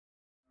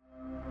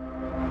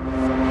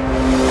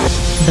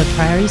The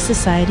Priory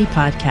Society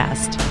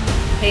Podcast.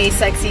 Hey,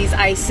 sexies,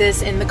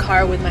 Isis in the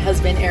car with my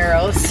husband,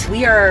 Eros.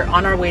 We are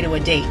on our way to a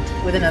date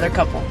with another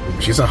couple.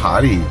 She's a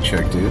hottie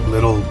chick, dude.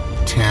 Little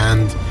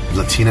tanned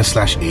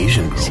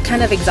Latina/Asian girl. She's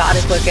kind of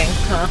exotic looking,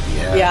 huh?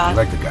 Yeah. You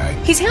like the guy.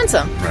 He's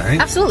handsome.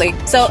 Right? Absolutely.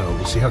 So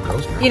we'll see how it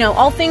goes, man. You know,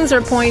 all things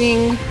are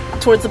pointing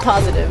towards the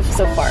positive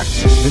so far.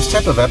 This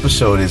type of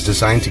episode is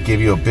designed to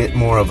give you a bit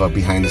more of a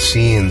behind the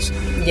scenes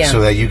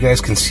so that you guys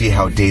can see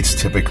how dates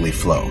typically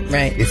flow.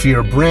 Right. If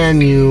you're a brand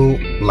new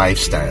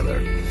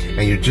lifestyler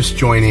and you're just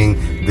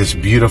joining this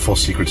beautiful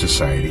secret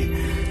society,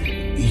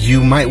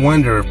 you might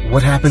wonder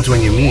what happens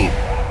when you meet.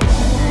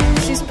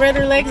 She spread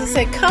her legs and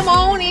said, "Come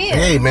on in."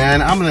 Hey,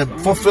 man, I'm going to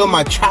fulfill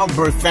my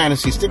childbirth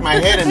fantasy. Stick my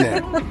head in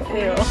there.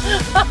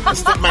 Ew.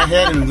 Stick my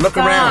head and look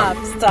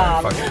around.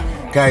 Stop. Fuck it.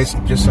 Guys,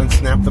 just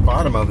unsnap the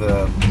bottom of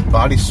the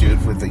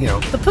bodysuit with the,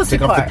 the pussy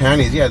take part. off the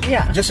panties.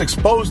 Yeah. Just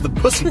expose the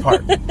pussy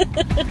part.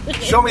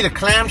 Show me the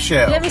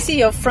clamshell. Let me see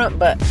your front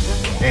butt.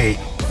 Hey,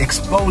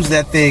 expose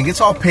that thing.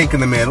 It's all pink in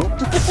the middle.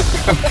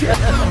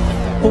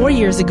 4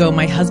 years ago,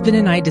 my husband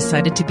and I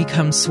decided to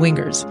become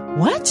swingers.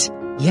 What?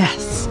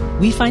 Yes.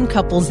 We find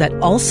couples that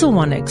also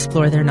want to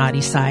explore their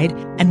naughty side,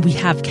 and we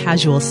have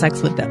casual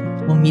sex with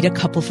them. We'll meet a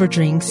couple for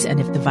drinks,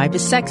 and if the vibe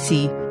is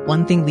sexy,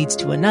 one thing leads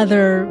to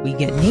another, we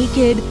get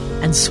naked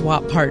and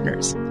swap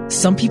partners.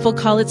 Some people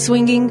call it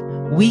swinging.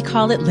 We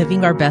call it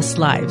living our best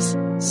lives.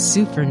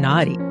 Super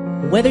naughty.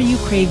 Whether you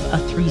crave a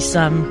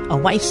threesome, a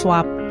wife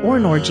swap, or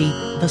an orgy,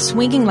 the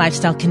swinging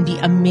lifestyle can be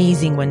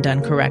amazing when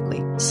done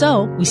correctly.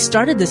 So we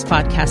started this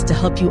podcast to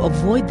help you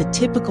avoid the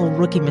typical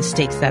rookie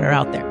mistakes that are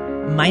out there.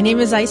 My name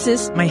is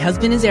Isis, my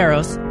husband is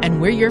Eros,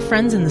 and we're your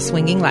friends in the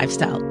swinging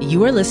lifestyle.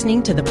 You are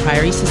listening to the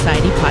Priory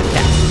Society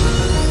Podcast.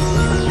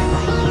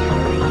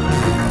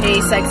 Hey,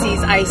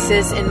 sexies,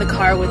 Isis in the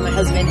car with my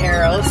husband,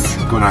 Eros.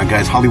 What's going on,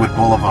 guys? Hollywood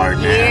Boulevard,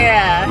 man.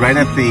 Yeah. Right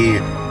at the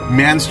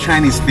Man's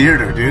Chinese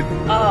Theater, dude.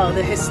 Oh,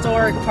 the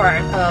historic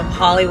part of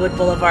Hollywood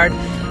Boulevard.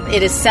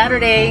 It is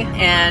Saturday,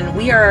 and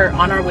we are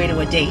on our way to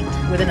a date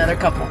with another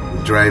couple.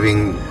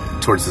 Driving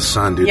towards the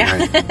sun, dude.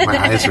 Yeah. My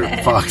eyes are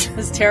fucked.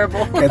 It's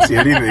terrible. Can't see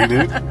anything,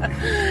 dude.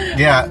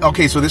 Yeah,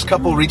 okay, so this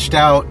couple reached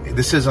out.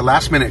 This is a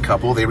last-minute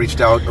couple. They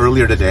reached out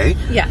earlier today.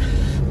 Yeah.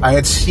 I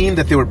had seen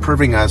that they were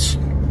perving us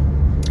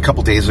a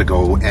couple days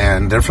ago,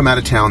 and they're from out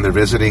of town. They're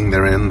visiting.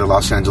 They're in the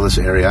Los Angeles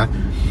area.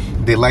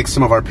 They liked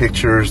some of our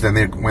pictures. Then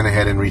they went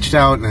ahead and reached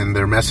out, and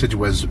their message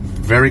was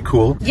very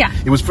cool. Yeah.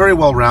 It was very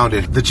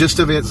well-rounded. The gist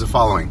of it is the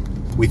following.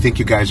 We think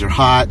you guys are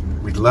hot.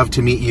 We'd love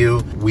to meet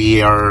you.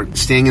 We are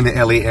staying in the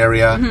LA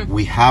area. Mm-hmm.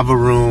 We have a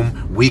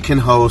room. We can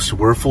host.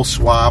 We're full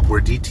swap. We're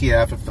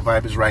DTF if the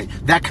vibe is right.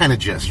 That kind of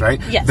gist, right?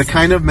 Yes. The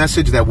kind of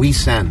message that we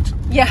send.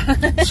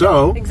 Yeah.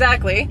 So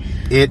exactly.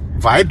 It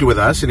vibed with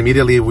us, and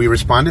immediately we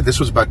responded. This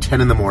was about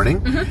 10 in the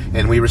morning,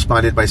 and we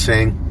responded by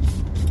saying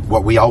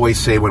what we always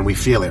say when we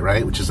feel it,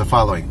 right? Which is the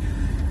following.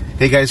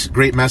 Hey guys,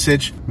 great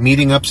message.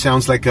 Meeting up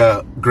sounds like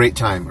a great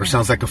time, or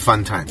sounds like a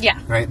fun time. Yeah.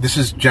 Right? This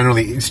is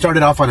generally, it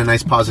started off on a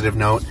nice positive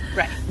note.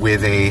 Right.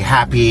 With a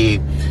happy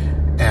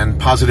and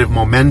positive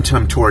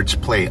momentum towards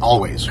play,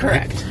 always.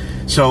 Correct. Right?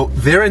 So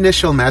their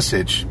initial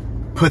message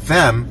put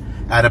them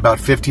at about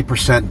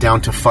 50%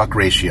 down to fuck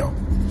ratio.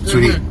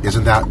 Sweetie,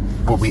 isn't that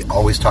what we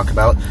always talk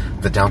about?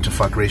 The down to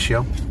fuck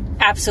ratio?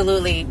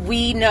 Absolutely.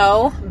 We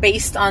know,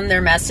 based on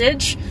their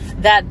message,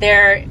 that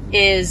there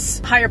is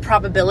higher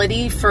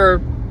probability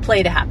for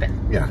play to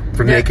happen. Yeah,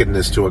 for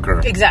nakedness to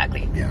occur.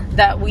 Exactly. Yeah.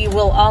 That we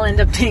will all end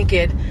up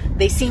naked.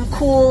 They seem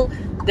cool.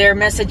 Their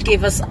message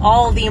gave us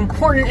all the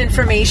important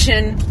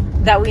information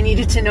that we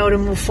needed to know to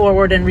move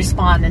forward and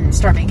respond and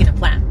start making a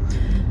plan.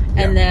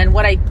 And then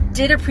what I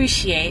did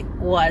appreciate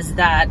was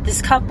that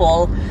this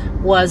couple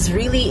was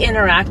really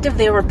interactive.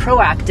 They were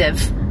proactive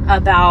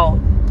about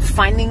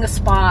finding a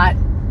spot,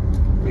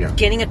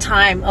 getting a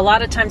time. A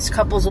lot of times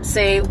couples will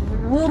say,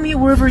 we'll meet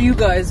wherever you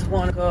guys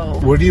want to go.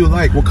 What do you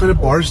like? What kind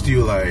of bars do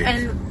you like?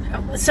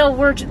 And so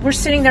we're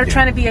sitting there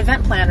trying to be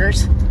event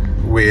planners.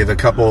 With a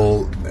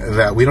couple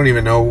that we don't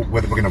even know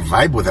whether we're going to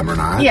vibe with them or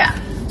not. Yeah.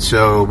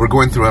 So we're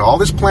going through all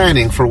this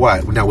planning for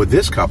what? Now with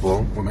this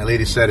couple, what my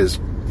lady said is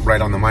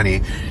right on the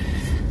money.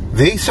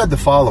 They said the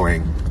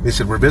following. They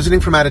said, we're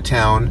visiting from out of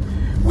town.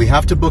 We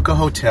have to book a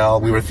hotel.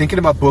 We were thinking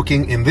about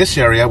booking in this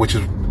area, which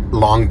is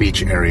Long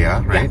Beach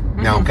area, right? Yeah.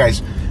 Mm-hmm. Now,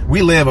 guys,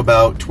 we live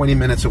about 20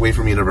 minutes away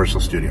from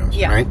Universal Studios,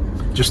 right?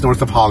 Just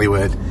north of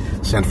Hollywood,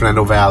 San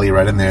Fernando Valley,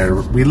 right in there.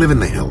 We live in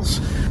the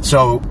hills.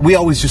 So we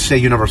always just say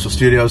Universal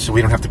Studios so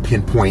we don't have to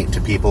pinpoint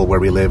to people where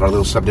we live, our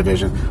little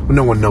subdivision.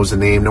 No one knows the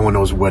name. No one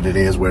knows what it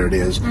is, where it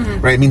is,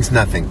 right? It means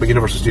nothing. But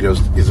Universal Studios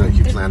is a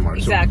huge landmark.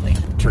 Exactly.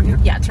 So, turn here?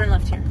 Yeah, turn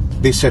left here.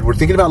 They said, we're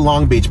thinking about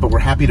Long Beach, but we're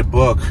happy to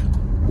book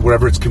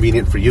wherever it's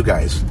convenient for you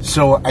guys.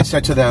 So I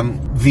said to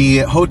them, the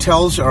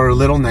hotels are a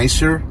little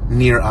nicer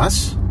near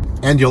us,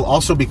 and you'll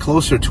also be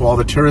closer to all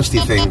the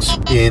touristy things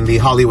in the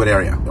Hollywood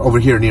area, over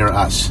here near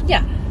us.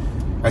 Yeah.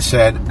 I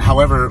said,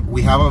 however,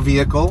 we have a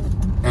vehicle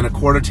and a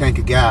quarter tank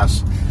of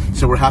gas.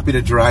 So we're happy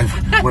to drive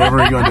wherever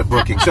you end up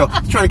booking. So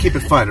trying to keep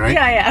it fun, right?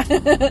 Yeah.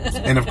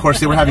 And of course,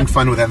 they were having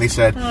fun with that. And they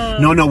said,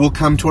 no, we'll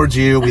come towards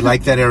you. We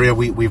like that area.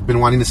 We've been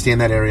wanting to stay in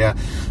that area.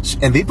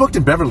 And they booked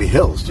in Beverly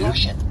Hills, dude.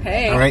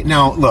 Hey. All right.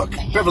 Now, look,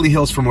 Beverly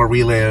Hills from where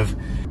we live,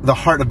 the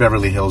heart of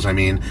Beverly Hills, I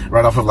mean,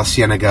 right off of La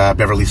Cienega,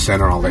 Beverly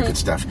Center, all that good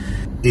stuff,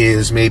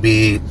 is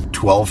maybe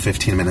 12,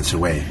 15 minutes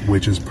away,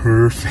 which is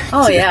perfect.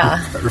 Oh,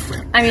 yeah.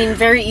 Perfect. I mean,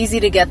 very easy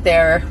to get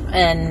there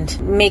and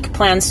make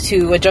plans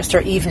to adjust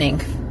our evening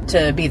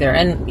to be there.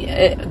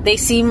 And they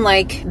seem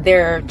like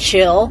they're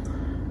chill.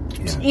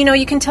 Yeah. You know,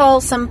 you can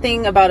tell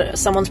something about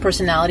someone's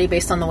personality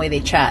based on the way they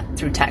chat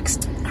through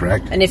text.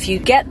 Correct. And if you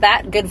get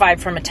that good vibe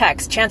from a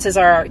text, chances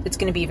are it's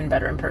going to be even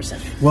better in person.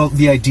 Well,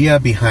 the idea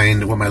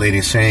behind what my lady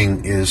is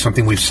saying is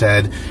something we've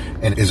said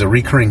and is a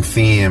recurring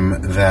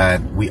theme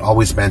that we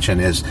always mention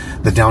is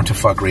the down to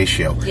fuck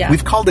ratio. Yeah.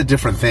 We've called it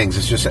different things.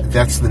 It's just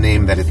that's the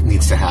name that it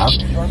needs to have.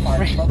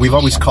 Right. We've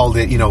always called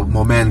it,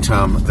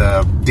 momentum.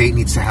 The date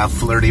needs to have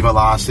flirty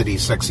velocity,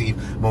 sexy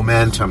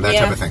momentum, that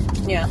type of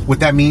thing. Yeah. What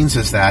that means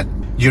is that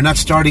you're not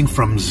starting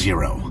from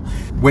zero.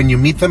 When you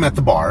meet them at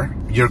the bar,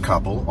 your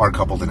couple, our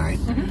couple tonight,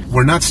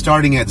 we're not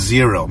starting at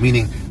zero,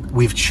 meaning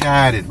we've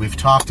chatted, we've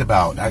talked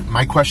about.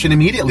 My question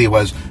immediately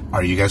was,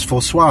 are you guys full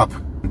swap?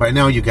 By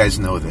now you guys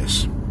know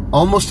this.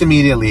 Almost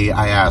immediately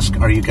I ask,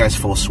 are you guys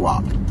full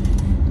swap?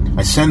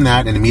 I send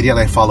that and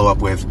immediately I follow up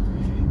with,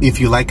 if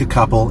you like a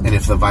couple and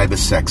if the vibe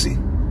is sexy.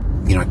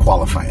 I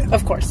qualify it.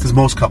 Of course. Because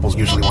most couples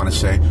usually want to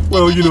say,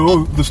 well,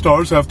 the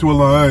stars have to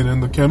align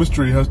and the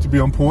chemistry has to be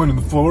on point and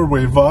the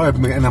four-way vibe.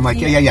 And I'm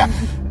like, yeah.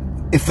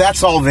 If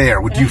that's all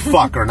there, would you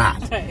fuck or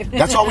not? Right.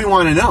 That's all we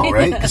want to know,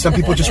 right? Because some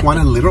people just want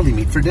to literally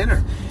meet for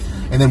dinner.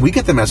 And then we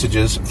get the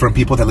messages from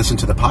people that listen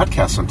to the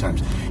podcast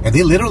sometimes. And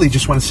they literally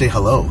just want to say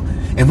hello.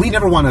 And we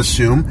never want to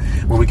assume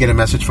when we get a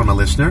message from a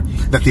listener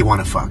that they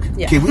want to fuck.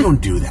 Yeah. Okay, we don't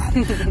do that.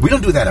 We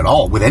don't do that at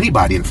all with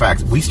anybody. In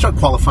fact, we start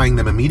qualifying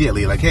them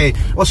immediately. Like, hey,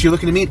 so you're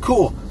looking to meet?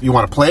 Cool. You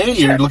want to play?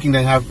 Sure. You're looking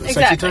to have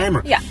sexy time?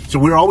 Yeah. So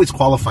we're always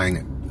qualifying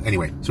it.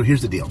 Anyway, so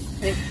here's the deal.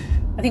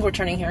 I think we're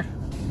turning here.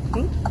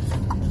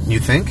 You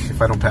think?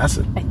 If I don't pass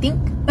it? I think.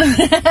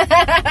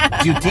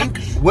 Do you think?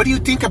 What do you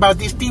think about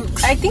these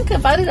things? I think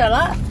about it a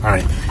lot. All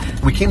right.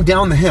 We came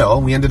down the hill.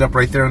 We ended up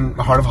right there in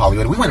the heart of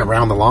Hollywood. We went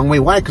around the long way.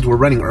 Why? Because we're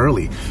running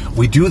early.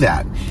 We do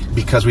that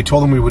because we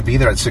told them we would be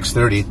there at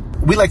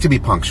 6:30. We like to be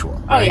punctual.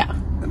 Right? Oh, yeah.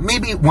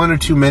 Maybe 1 or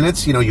 2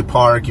 minutes. You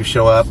park, you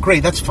show up.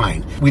 Great, that's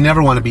fine. We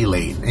never want to be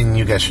late, and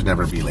you guys should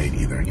never be late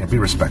either. Be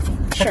respectful.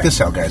 Sure. Check this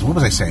out, guys. What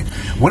was I saying?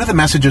 One of the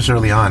messages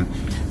early on,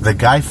 the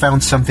guy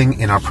found something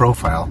in our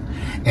profile,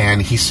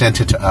 and he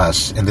sent it to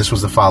us, and this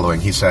was the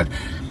following. He said,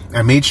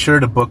 I made sure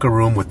to book a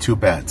room with 2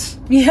 beds.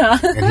 Yeah.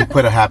 And he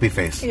put a happy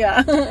face.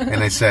 Yeah.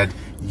 And I said,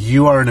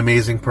 you are an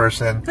amazing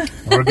person.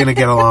 We're going to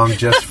get along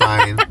just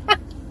fine.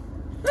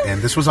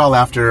 And this was all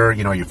after,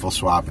 your full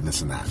swap and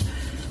this and that.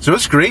 So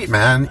it's great,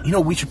 man.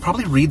 We should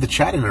probably read the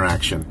chat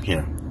interaction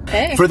here.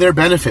 Hey. For their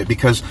benefit,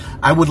 because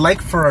I would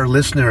like for our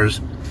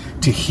listeners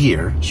to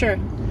hear Sure.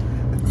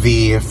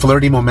 the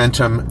flirty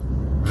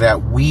momentum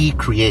that we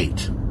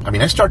create.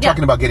 I start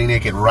talking about getting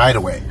naked right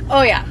away.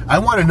 Oh, yeah. I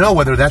want to know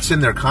whether that's in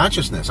their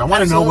consciousness. I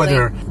want to know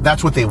whether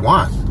that's what they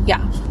want.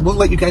 Yeah. We'll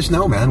let you guys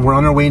know, man. We're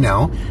on our way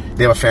now.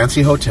 They have a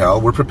fancy hotel.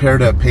 We're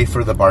prepared to pay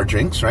for the bar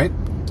drinks, right?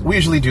 We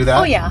usually do that.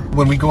 Oh, yeah.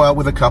 When we go out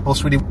with a couple,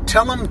 sweetie,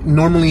 tell them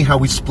normally how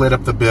we split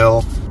up the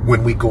bill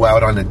when we go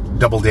out on a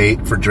double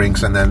date for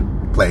drinks and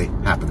then play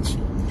happens.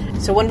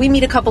 So when we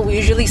meet a couple, we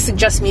usually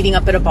suggest meeting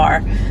up at a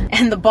bar.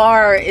 And the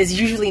bar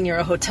is usually near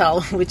a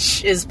hotel,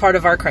 which is part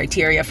of our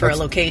criteria for a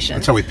location.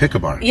 That's how we pick a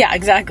bar. Yeah,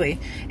 exactly.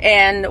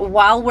 And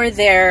while we're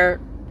there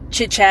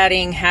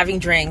chit-chatting, having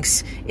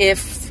drinks,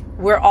 if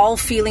we're all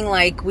feeling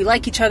like we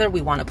like each other,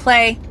 we want to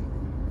play,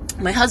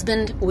 my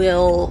husband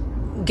will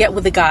get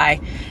with the guy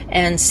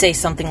and say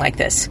something like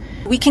this.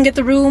 We can get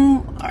the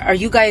room. Are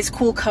you guys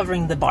cool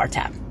covering the bar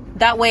tab?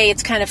 That way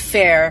it's kind of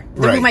fair.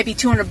 The room might be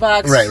 $200.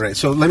 Right.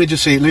 So let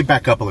me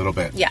back up a little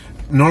bit. Yeah.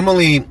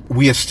 Normally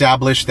we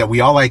establish that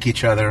we all like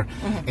each other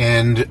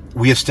and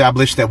we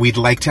establish that we'd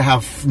like to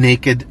have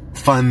naked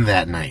fun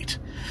that night.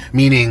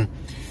 Meaning,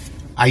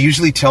 I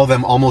usually tell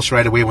them almost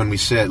right away when we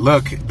sit,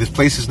 look, this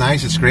place is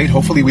nice, it's great,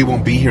 hopefully we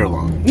won't be here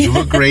long. You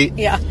look great.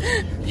 Yeah.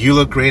 You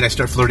look great. I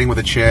start flirting with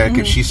a chick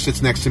and she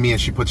sits next to me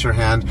and she puts her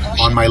hand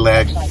on my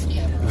leg.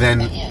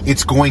 Then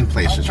it's going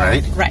places,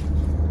 right? Right.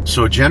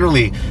 So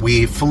generally,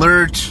 we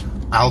flirt,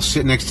 I'll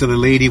sit next to the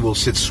lady, we'll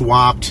sit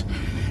swapped,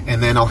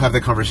 and then I'll have the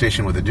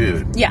conversation with the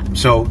dude. Yeah.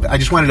 So I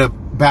just wanted to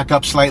back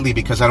up slightly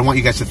because I don't want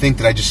you guys to think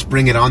that I just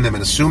spring it on them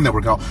and assume that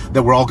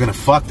we're all going to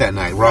fuck that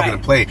night. We're all going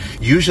to play.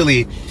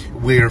 Usually,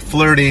 we're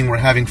flirting, we're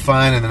having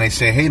fun, and then I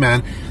say, hey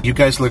man, you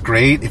guys look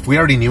great. If we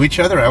already knew each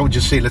other, I would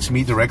just say, let's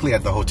meet directly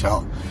at the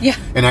hotel. Yeah.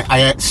 And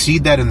I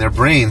seed that in their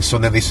brains, so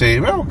then they say,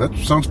 well, that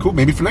sounds cool,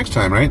 maybe for next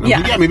time, right? And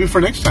I'm like, yeah, maybe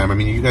for next time. I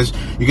mean, you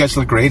guys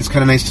look great. It's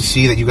kind of nice to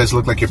see that you guys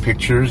look like your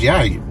pictures.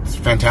 Yeah, it's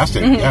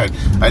fantastic. Mm-hmm.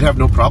 Yeah, I'd have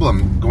no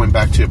problem going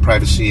back to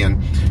privacy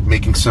and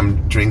making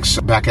some drinks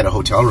back at a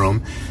hotel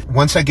room.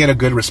 Once I get a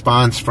good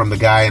response from the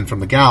guy and from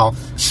the gal,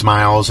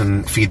 smiles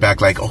and feedback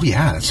like, oh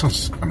yeah, that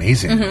sounds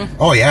amazing. Mm-hmm.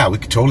 Oh yeah, we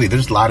could totally,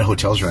 there's a lot of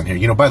hotels around here.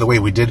 You know, by the way,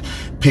 we did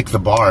pick the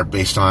bar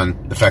based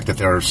on the fact that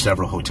there are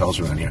several hotels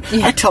around here.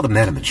 Yeah. I tell them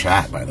that in the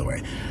chat, by the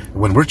way.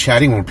 When we're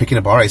chatting, when we're picking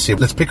a bar, I say,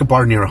 let's pick a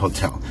bar near a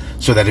hotel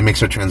so that it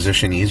makes our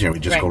transition easier. We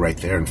just go right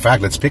there. In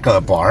fact, let's pick a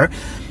bar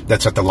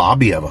that's at the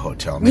lobby of a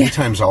hotel. Many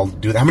times I'll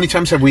do that. How many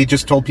times have we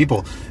just told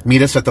people,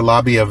 meet us at the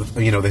lobby of,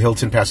 you know, the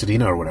Hilton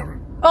Pasadena or whatever?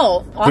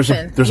 Oh,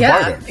 often. There's a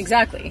bar there.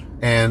 Exactly.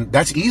 And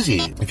that's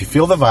easy. If you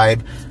feel the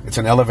vibe, it's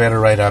an elevator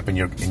right up and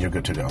you're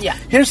good to go. Yeah.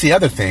 Here's the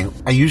other thing.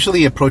 I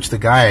usually approach the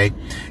guy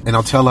and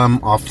I'll tell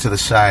him off to the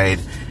side,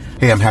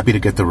 hey, I'm happy to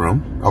get the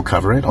room. I'll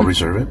cover it. I'll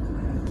reserve it.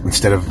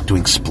 Instead of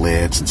doing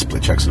splits and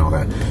split checks and all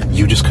that,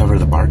 you just cover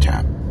the bar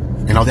tab.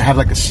 And I'll have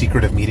like a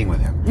secretive meeting with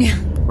him. Yeah.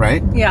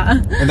 Right?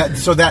 Yeah. And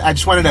so I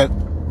just wanted to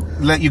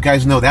let you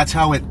guys know that's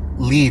how it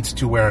leads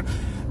to where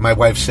my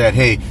wife said,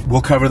 hey,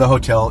 we'll cover the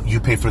hotel, you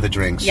pay for the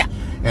drinks. Yeah.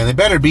 And it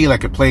better be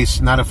like a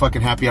place, not a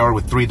fucking happy hour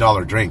with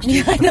 $3 drinks.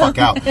 Dude, get the fuck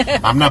out.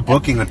 I'm not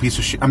booking a piece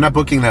of shit. I'm not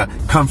booking the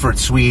Comfort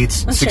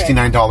Suites,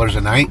 $69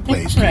 a night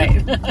place. Dude.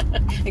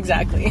 Right.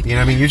 Exactly. You know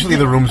what I mean? Usually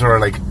the rooms are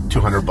like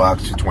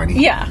 $200 to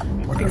 $20. Yeah.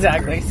 Whatever.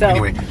 Exactly. So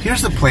anyway,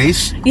 here's the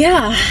place.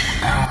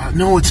 Yeah.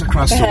 No, it's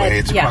across the way.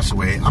 It's across the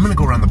way. I'm going to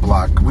go around the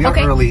block. We are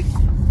early.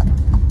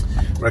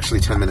 We're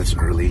actually 10 minutes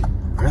early.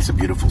 That's a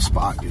beautiful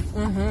spot, dude.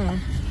 Mm-hmm.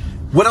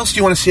 What else do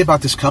you want to say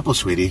about this couple,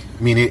 sweetie?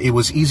 I mean, it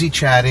was easy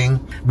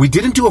chatting. We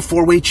didn't do a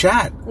 4-way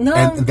chat. No.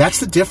 And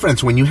that's the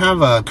difference. When you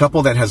have a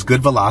couple that has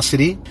good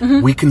velocity,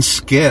 we can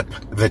skip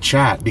the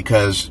chat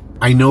because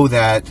I know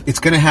that it's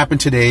going to happen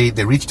today.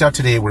 They reached out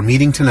today. We're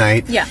meeting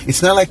tonight. Yeah.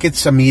 It's not like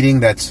it's a meeting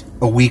that's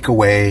a week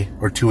away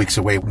or 2 weeks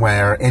away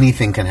where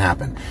anything can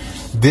happen.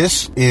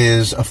 This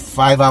is a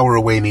 5-hour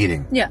away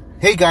meeting. Yeah.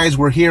 Hey guys,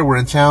 we're here. We're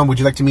in town. Would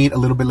you like to meet a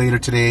little bit later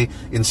today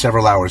in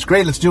several hours?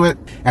 Great, let's do it.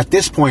 At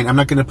this point, I'm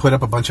not going to put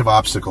up a bunch of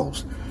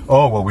obstacles.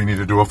 Oh, well, we need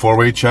to do a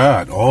 4-way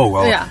chat. Oh,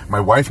 well, my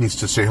wife needs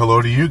to say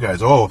hello to you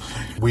guys. Oh,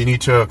 we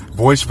need to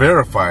voice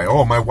verify.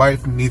 Oh, my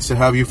wife needs to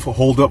have you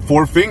hold up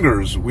 4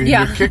 fingers. We need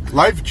to kick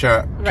live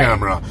chat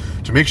camera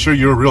to make sure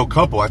you're a real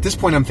couple. At this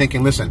point, I'm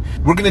thinking, listen,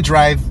 we're going to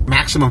drive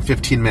maximum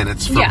 15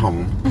 minutes from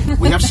home.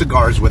 We have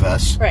cigars with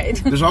us. Right.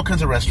 There's all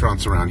kinds of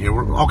restaurants around here.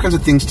 All kinds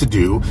of things to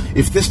do.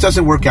 If this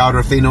doesn't work out or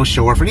if they no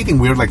show or if anything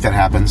weird like that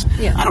happens,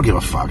 I don't give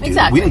a fuck, dude.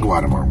 Exactly. We didn't go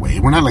out of our way.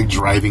 We're not like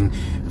driving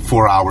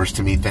 4 hours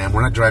to meet them.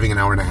 We're not driving an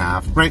hour and a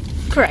half, right?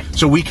 Correct.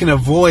 So we can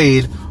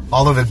avoid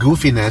all of the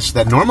goofiness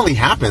that normally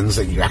happens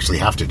that you actually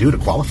have to do to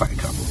qualify a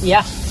couple.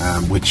 Yeah.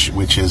 Which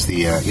is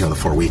the the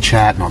 4-way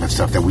chat and all that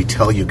stuff that we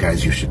tell you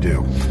guys you should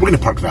do. We're going to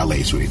park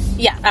valet, sweetie.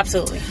 Yeah,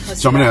 absolutely.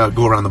 So I'm going to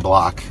go around the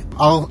block.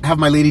 I'll have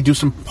my lady do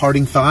some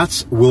parting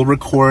thoughts. We'll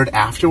record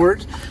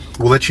afterward.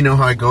 We'll let you know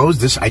how it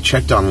goes. I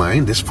checked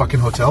online. This fucking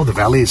hotel, the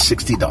valet is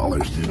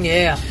 $60, dude.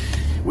 Yeah.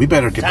 We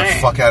better get the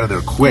fuck out of there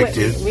quick,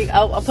 dude.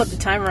 I'll put the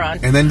timer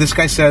on. And then this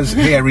guy says,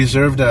 hey, I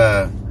reserved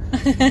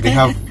they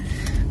have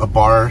a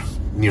bar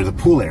near the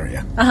pool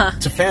area. Uh-huh.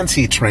 It's a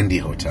fancy,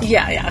 trendy hotel.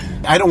 Yeah.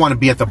 I don't want to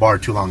be at the bar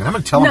too long. And I'm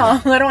going to tell him. No,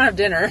 I don't want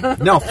to have dinner.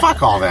 No,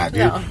 fuck all that,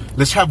 dude. No.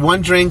 Let's have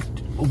one drink,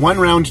 1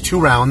 round, 2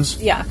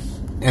 rounds. Yeah.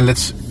 And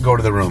let's go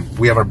to the room.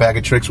 We have our bag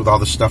of tricks with all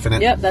the stuff in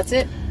it. Yep, that's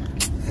it.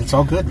 It's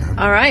all good, man.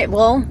 All right.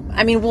 Well,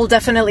 I mean, we'll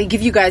definitely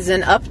give you guys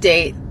an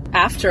update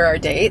after our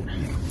date.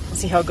 We'll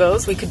see how it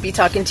goes. We could be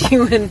talking to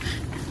you in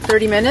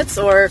 30 minutes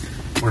or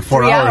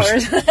 4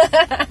 hours.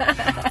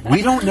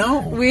 We don't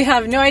know. We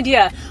have no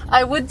idea.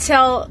 I would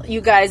tell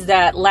you guys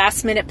that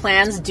last-minute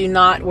plans do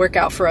not work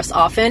out for us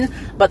often,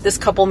 but this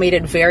couple made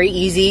it very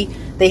easy.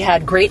 They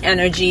had great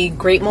energy,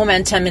 great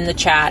momentum in the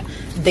chat.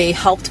 They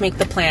helped make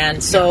the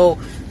plan. So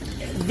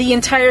the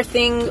entire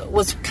thing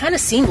was kind of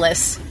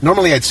seamless.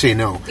 Normally, I'd say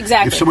no.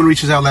 Exactly. If someone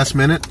reaches out last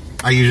minute,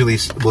 I usually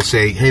will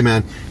say, hey,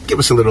 man, give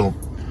us a little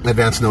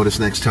advance notice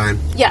next time.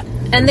 Yeah.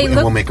 And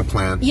we'll make a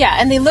plan. Yeah,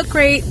 and they look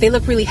great. They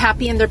look really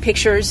happy in their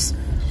pictures.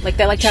 Like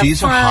they like to have fun.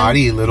 She's a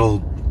hottie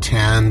little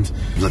tanned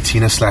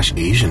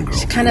Latina/Asian girl.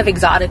 She's kind of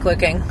exotic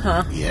looking,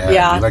 huh?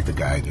 Yeah. I like the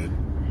guy, dude.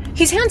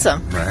 He's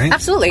handsome. Right?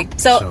 Absolutely.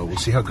 So we'll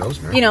see how it goes,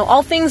 man.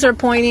 All things are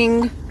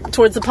pointing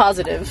towards the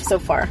positive so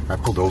far. I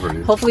pulled over,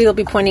 dude. Hopefully they'll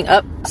be pointing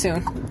up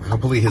soon.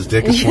 Hopefully his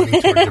dick is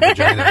pointing towards your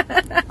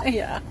vagina.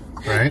 Yeah.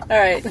 Right? All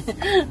right.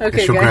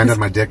 Okay, she'll grind on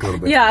my dick a little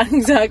bit. Yeah,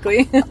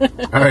 exactly.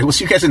 All right, we'll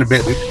see you guys in a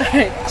bit, dude. All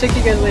right, check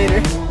you guys later.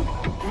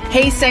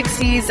 Hey,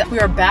 sexies. We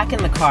are back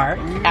in the car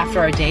after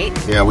our date.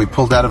 Yeah, we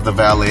pulled out of the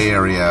valet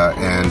area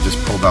and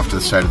just pulled off to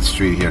the side of the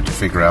street here to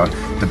figure out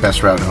the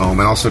best route home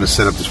and also to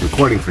set up this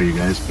recording for you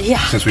guys. Yeah.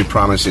 Since we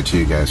promised it to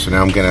you guys. So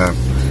now I'm going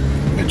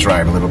to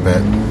drive a little bit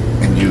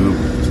and you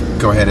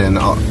go ahead and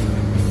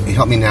you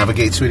help me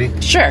navigate, sweetie?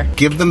 Sure.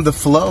 Give them the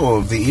flow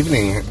of the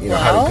evening.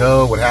 How'd it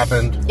go? What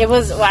happened? It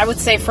was, I would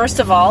say, first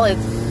of all,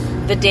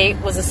 the date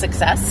was a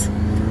success.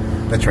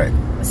 That's right.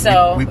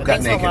 So we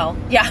got naked. Well.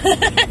 Yeah.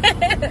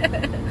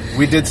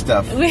 We did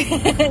stuff.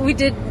 We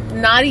did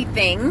naughty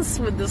things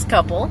with this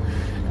couple.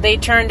 They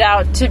turned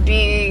out to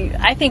be,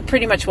 I think,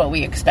 pretty much what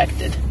we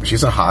expected.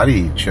 She's a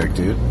hottie chick,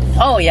 dude.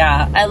 Oh,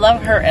 yeah. I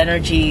love her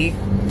energy.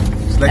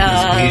 She's like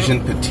this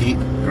Asian petite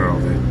girl,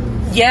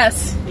 dude.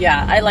 Yes.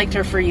 Yeah. I liked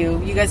her for you.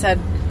 You guys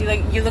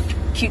you looked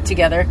cute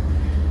together.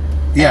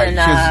 Yeah, and,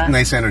 she has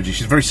nice energy.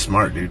 She's very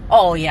smart, dude.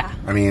 Oh, yeah.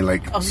 I mean,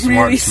 like,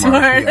 really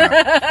smart.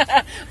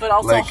 Yeah. But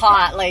also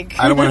hot. Like,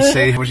 I don't want to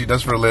say what she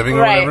does for a living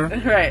or whatever.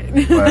 Right.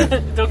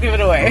 But don't give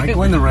it away. am I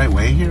going the right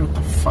way here? What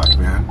the fuck,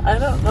 man? I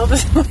don't know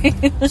this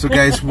way. So,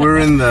 guys, we're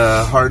in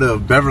the heart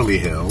of Beverly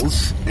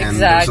Hills. And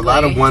there's a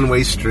lot of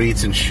one-way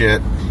streets and shit.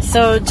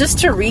 So, just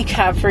to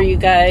recap for you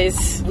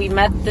guys, we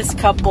met this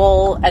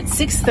couple at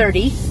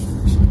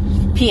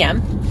 6:30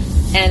 p.m.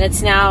 And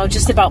it's now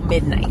just about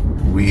midnight.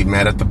 We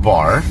met at the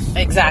bar.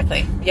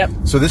 Exactly. Yep.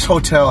 So this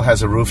hotel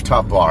has a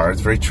rooftop bar.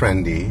 It's very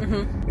trendy.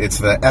 Mm-hmm. It's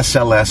the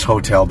SLS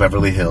Hotel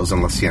Beverly Hills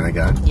in La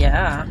Cienega.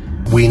 Yeah.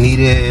 We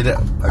needed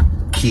a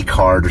key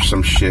card or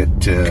some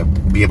shit to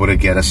be able to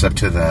get us up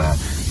to the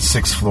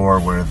 6th floor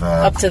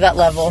up to that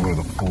level where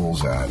the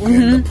pool's at,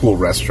 in the pool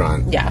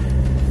restaurant. Yeah.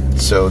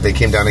 So they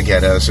came down to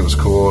get us. It was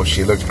cool.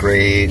 She looked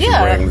great. She was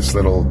wearing this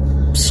little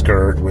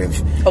skirt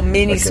with a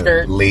mini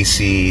skirt, a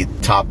lacy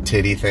top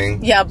titty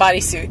thing. Yeah,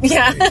 bodysuit.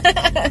 Yeah.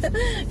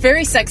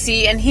 Very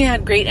sexy, and he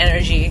had great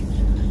energy.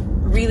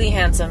 Really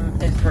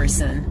handsome in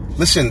person.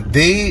 Listen,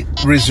 they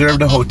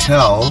reserved a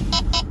hotel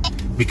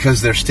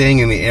because they're staying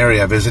in the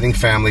area, visiting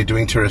family,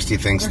 doing touristy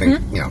things,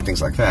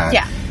 things like that.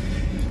 Yeah.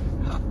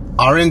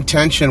 Our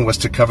intention was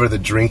to cover the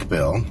drink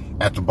bill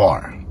at the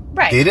bar.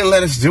 Right. They didn't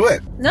let us do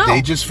it. No.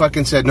 They just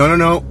fucking said, no,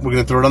 we're going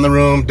to throw it on the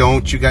room.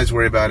 Don't you guys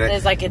worry about it.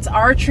 It's like, it's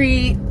our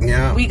treat.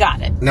 Yeah. We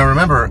got it. Now,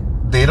 remember,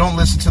 they don't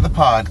listen to the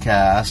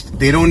podcast.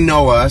 They don't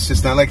know us.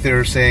 It's not like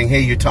they're saying, hey,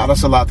 you taught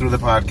us a lot through the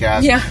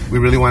podcast. Yeah. We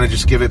really want to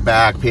just give it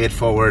back, pay it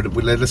forward.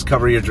 Let us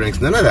cover your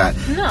drinks. None of that.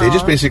 No. They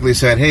just basically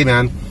said, hey,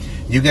 man,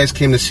 you guys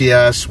came to see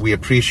us. We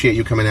appreciate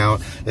you coming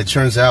out. It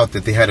turns out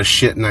that they had a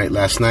shit night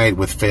last night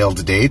with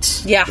failed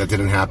dates. Yeah. That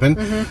didn't happen.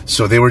 Mm-hmm.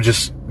 So they were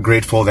just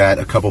grateful that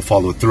a couple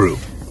followed through.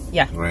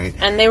 Yeah. Right.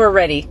 And they were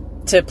ready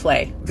to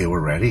play. They were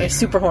ready. They're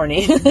super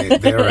horny.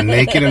 They're a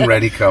naked and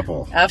ready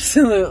couple.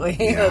 Absolutely.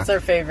 Yeah. That's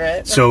our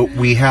favorite. So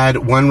we had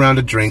one round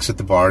of drinks at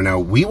the bar. Now,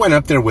 we went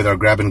up there with our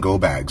grab-and-go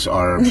bags,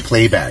 our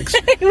play bags.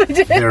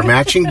 They're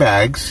matching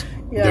bags.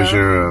 Yeah. There's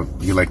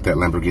you like that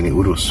Lamborghini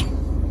Urus.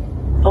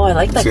 Oh, I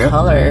like that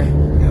color.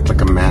 Yeah, it's like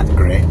a matte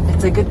gray.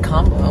 It's a good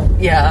combo.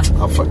 Yeah.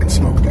 I'll fucking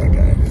smoke that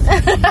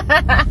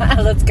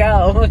guy. Let's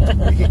go.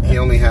 He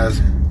only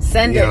has...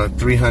 Send it.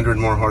 300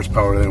 more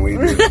horsepower than we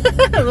do.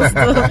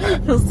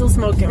 we'll still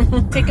smoke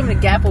him. Take him to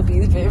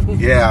Gapplebee's, baby.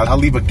 Yeah, I'll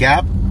leave a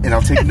gap, and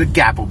I'll take him to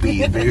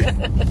Gapplebee's, baby. I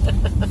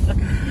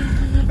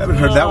haven't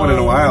heard that one in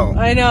a while.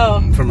 I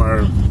know. From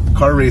our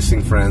car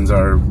racing friends,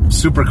 our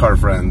supercar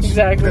friends.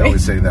 Exactly. They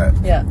always say that.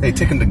 Yeah. Hey,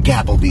 take him to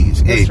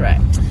Gapplebee's. Hey. That's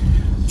right.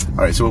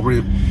 All right, so what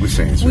were we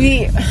saying?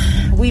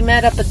 We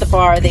met up at the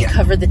bar. They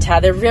covered the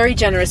tab. They're very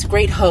generous,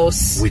 great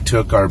hosts. We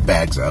took our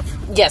bags up.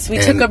 Yes, we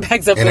took our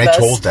bags up with us. And I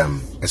told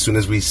them, as soon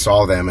as we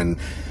saw them and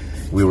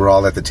we were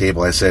all at the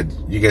table, I said,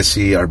 you guys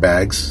see our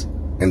bags?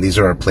 And these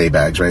are our play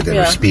bags, right? They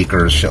were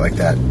speakers, shit like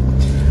that.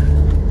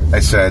 I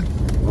said,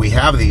 we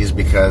have these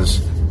because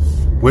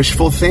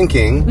wishful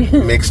thinking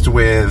mixed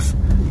with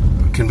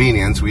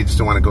convenience. We just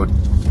don't want to go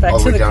back all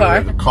the way down car.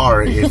 to the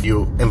car if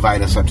you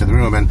invite us up to the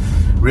room. And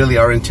really,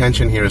 our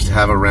intention here is to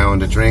have a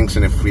round of drinks,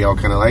 and if we all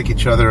kind of like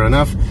each other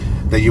enough,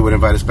 that you would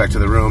invite us back to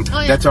the room.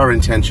 Oh, yeah. That's our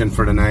intention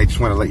for tonight. Just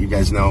want to let you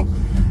guys know.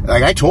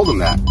 Like, I told them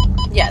that.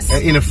 Yes.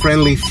 In a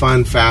friendly,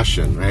 fun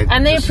fashion, right?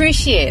 And they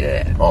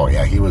appreciated it. Oh,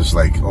 yeah. He was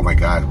like, oh, my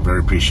God, very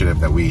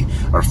appreciative that we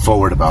are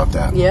forward about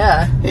that.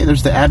 Yeah. Hey,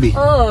 there's the Abbey.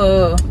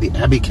 Oh. The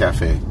Abbey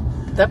Cafe.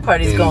 That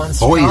party's going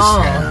strong. Boys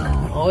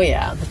Town. Oh,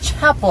 yeah. The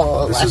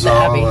chapel. This is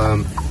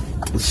all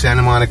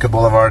Santa Monica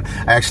Boulevard.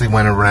 I actually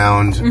went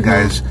around,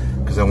 guys,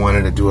 because I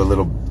wanted to do a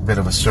little bit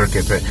of a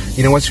circuit. But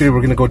you know what, sweetie? We're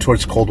going to go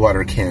towards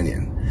Coldwater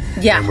Canyon.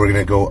 Yeah. And we're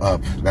going to go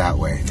up that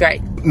way.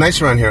 Right. Nice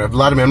around here. I have a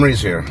lot of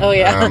memories here. Oh,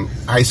 yeah.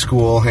 High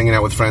school, hanging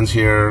out with friends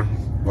here.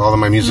 All of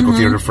my musical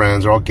theater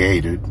friends are all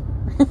gay, dude.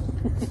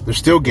 They're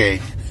still gay.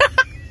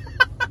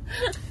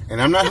 And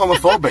I'm not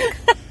homophobic.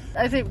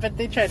 I think, but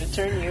they tried to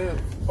turn you.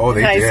 Oh,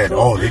 they did. School.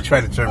 Oh, they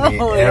tried to turn me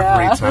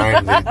every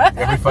time.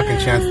 Every fucking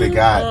chance they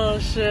got. Oh,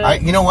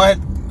 shit. You know what?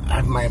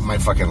 I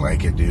might fucking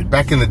like it, dude.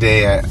 Back in the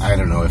day, I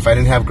don't know. If I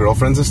didn't have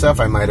girlfriends and stuff,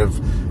 I might have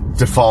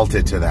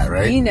defaulted to that,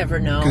 right? You never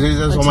know. Because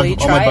there's all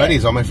my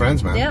buddies, all my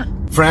friends, man. Yeah.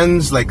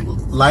 Friends, like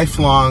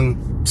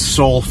lifelong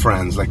soul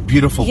friends, like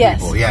beautiful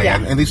people.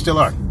 Yeah. And they still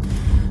are.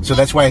 So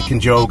that's why I can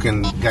joke,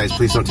 and guys,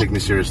 please don't take me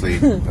seriously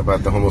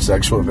about the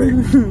homosexual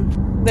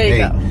thing. There you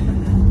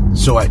go.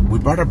 So we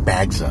brought our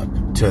bags up.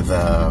 to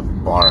the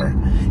bar,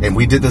 and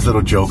we did this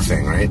little joke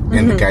thing, right?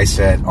 And the guy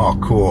said, "Oh,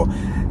 cool."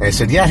 And I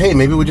said, "Yeah, hey,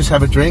 maybe we'll just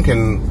have a drink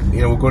and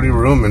we'll go to your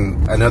room."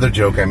 And another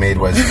joke I made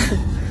was,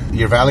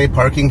 "Your valet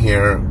parking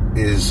here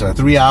is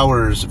 3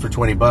 hours for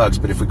 $20,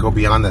 but if we go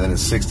beyond that, then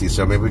it's 60.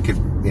 So maybe we could,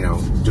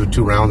 do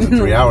 2 rounds in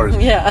 3 hours,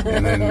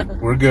 and then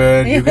we're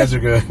good. You guys are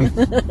good."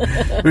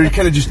 We were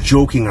kind of just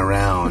joking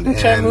around,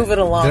 try to move it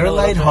along. They're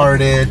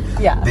lighthearted.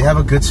 Yeah, they have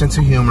a good sense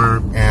of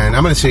humor, and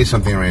I'm going to say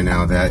something right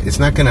now that it's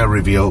not going to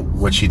reveal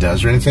what she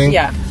does or anything.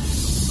 Yeah,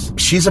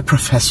 she's a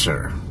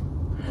professor.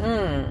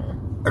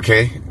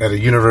 Okay, at a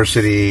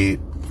university,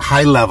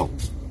 high level.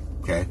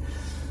 Okay.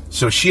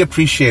 So she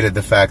appreciated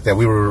the fact that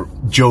we were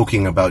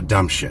joking about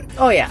dumb shit.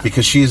 Oh, yeah.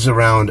 Because she's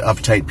around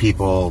uptight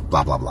people,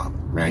 blah, blah, blah,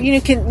 right?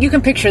 You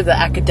can picture the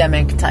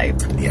academic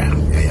type. Yeah.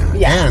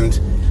 And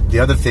the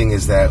other thing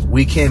is that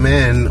we came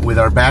in with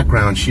our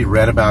background. She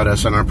read about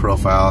us on our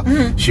profile.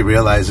 She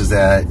realizes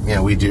that,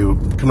 we do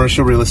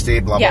commercial real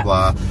estate, blah, blah,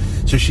 blah.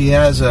 So she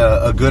has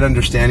a good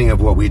understanding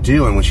of what we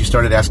do. And when she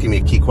started asking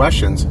me key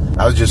questions,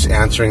 I was just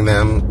answering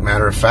them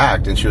matter of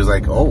fact. And she was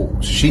like, oh,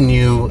 she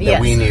knew that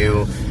we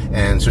knew.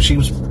 And so she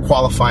was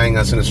qualifying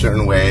us in a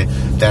certain way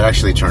that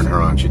actually turned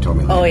her on. She told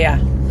me that. Oh, yeah.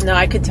 No,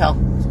 I could tell.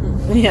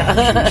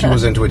 Yeah. She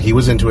was into it. He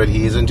was into it.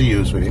 He's into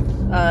you, sweetie.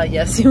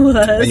 Yes, he was.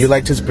 And you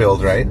liked his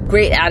build, right?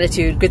 Great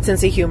attitude, good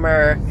sense of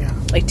humor. Yeah.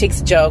 Like, takes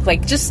a joke.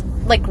 Like, just,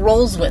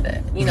 rolls with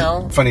it,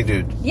 Funny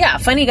dude. Yeah,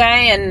 funny guy.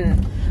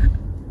 And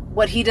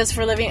what he does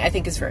for a living, I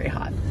think, is very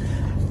hot.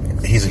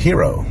 He's a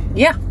hero.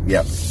 Yeah.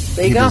 Yep.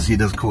 There you go. He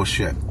does cool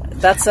shit.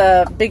 That's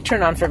a big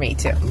turn on for me,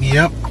 too.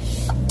 Yep.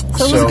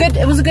 So it was good.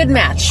 It was a good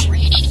match.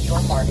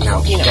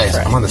 Now, guys,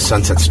 I'm on the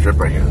Sunset Strip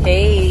right here.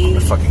 Hey. I'm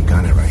gonna fucking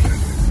gun it right here.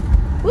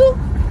 Woo.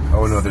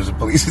 Oh no, there's a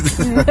police.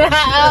 Oh,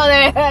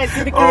 there! I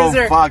see the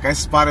cruiser. Oh fuck! I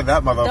spotted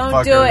that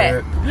motherfucker. Don't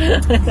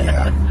do it.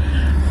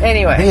 Yeah.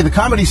 Anyway. Hey, the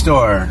Comedy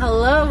Store.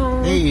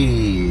 Hello.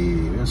 Hey,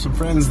 there's some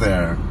friends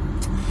there.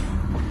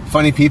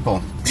 Funny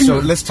people. So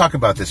let's talk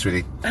about this,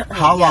 really.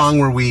 How long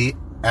were we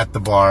at the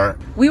bar?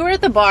 We were at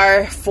the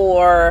bar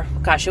for,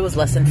 it was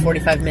less than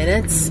 45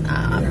 minutes.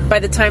 By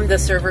the time the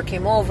server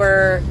came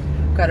over,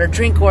 got our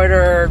drink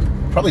order.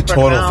 Probably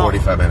total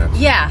 45 minutes.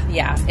 Yeah.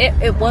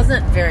 It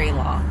wasn't very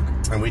long.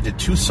 And we did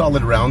 2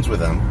 solid rounds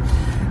with them.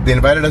 They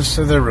invited us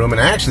to their room,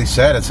 and I actually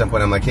said at some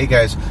point, I'm like, "Hey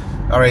guys,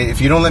 all right,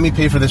 if you don't let me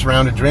pay for this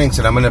round of drinks,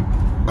 then I'm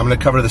gonna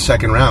cover the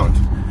second round."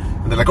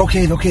 And they're like,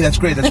 okay, that's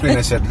great. And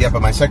I said, "Yeah,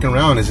 but my second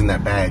round is in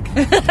that bag."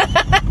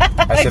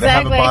 I said, "I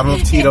have a bottle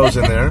of Tito's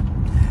in there.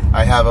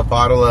 I have a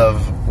bottle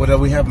of, what do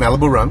we have?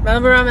 Malibu rum,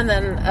 and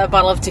then a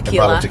bottle of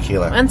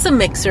tequila. And some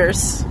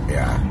mixers.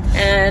 Yeah.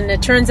 And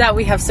it turns out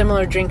we have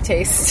similar drink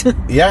tastes.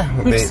 Yeah.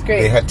 Which is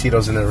great. They had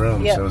Tito's in their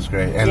room, yep. So it was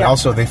great. And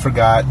also they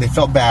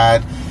felt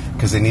bad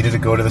because they needed to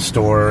go to the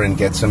store and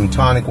get some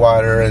tonic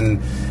water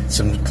and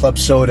some club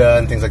soda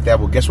and things like that.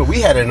 Well, guess what?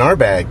 We had it in our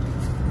bag.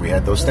 We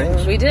had those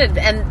things. We did.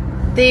 And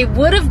they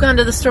would have gone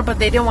to the store, but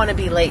they didn't want to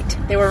be late.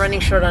 They were running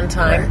short on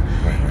time,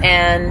 right.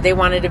 And they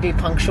wanted to be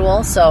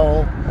punctual.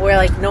 So we're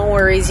like, no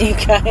worries, you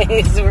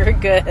guys. We're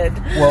good.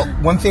 Well,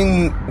 one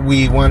thing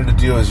we wanted to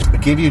do is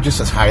give you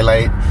just a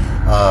highlight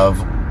of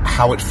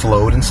how it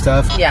flowed and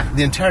stuff. Yeah.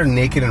 The entire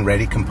Naked and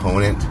Ready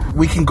component.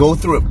 We can go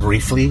through it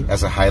briefly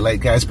as a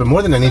highlight, guys, but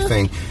more than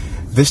anything,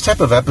 this type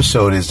of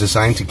episode is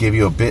designed to give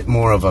you a bit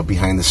more of a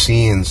behind the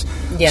scenes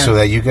so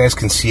that you guys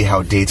can see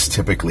how dates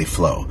typically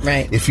flow.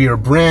 Right. If you're a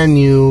brand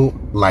new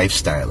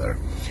lifestyler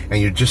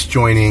and you're just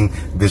joining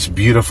this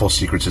beautiful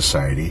secret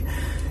society,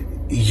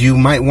 you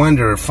might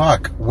wonder,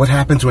 what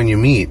happens when you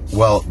meet?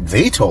 Well,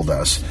 they told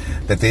us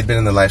that they'd been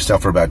in the lifestyle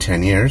for about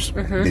 10 years.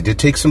 Mm-hmm. They did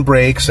take some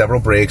breaks,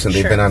 several breaks, and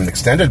they've been on an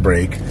extended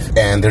break,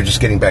 and they're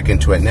just getting back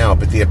into it now.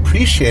 But they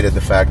appreciated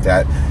the fact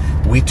that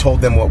we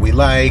told them what we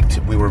liked.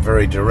 We were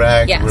very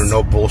direct. Yes. We were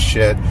no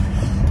bullshit.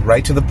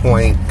 Right to the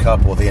point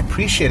couple. They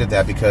appreciated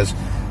that because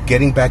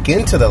getting back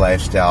into the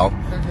lifestyle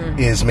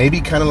is maybe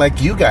kind of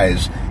like you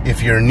guys.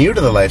 If you're new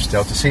to the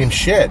lifestyle, it's the same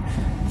shit.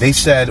 They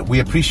said, we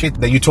appreciate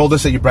that you told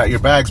us that you brought your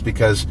bags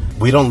because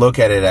we don't look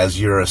at it as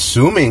you're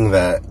assuming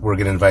that we're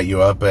going to invite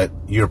you up, but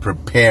you're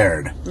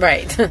prepared.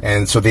 Right.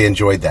 And so they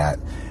enjoyed that.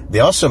 They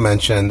also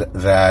mentioned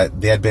that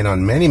they had been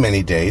on many,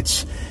 many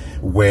dates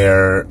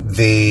where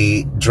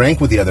they drank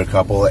with the other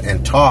couple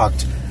and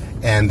talked,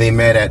 and they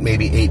met at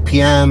maybe 8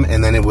 p.m.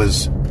 and then it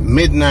was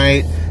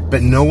midnight,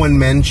 but no one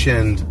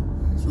mentioned,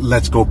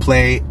 let's go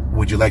play.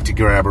 Would you like to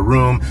grab a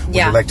room? Would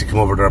you like to come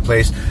over to our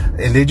place?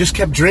 And they just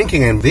kept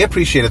drinking, and they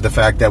appreciated the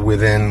fact that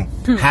within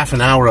half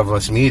an hour of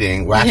us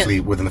meeting, well, actually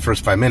within the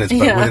first 5 minutes,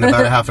 but within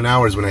about a half an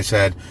hour is when I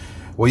said,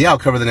 well, yeah, I'll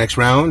cover the next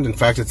round. In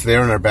fact, it's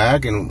there in our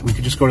bag, and we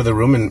could just go to the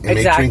room and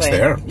make drinks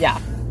there. Yeah.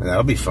 And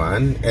that'll be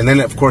fun. And then,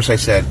 of course, I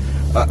said,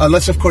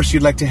 unless, of course,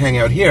 you'd like to hang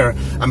out here,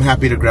 I'm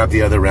happy to grab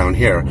the other round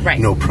here. Right.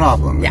 No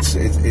problem. Yeah.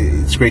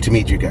 It's great to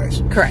meet you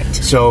guys. Correct.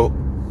 So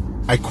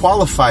I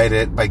qualified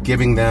it by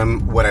giving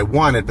them what I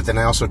wanted, but then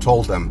I also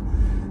told them,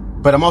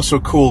 but I'm also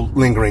cool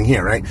lingering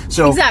here, right?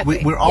 So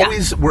exactly. we're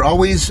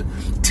always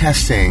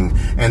testing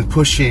and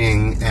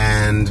pushing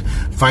and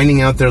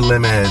finding out their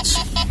limits.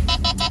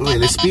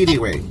 Wait, speedy,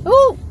 wait.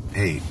 Ooh.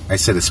 Hey, I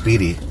said a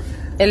speedy.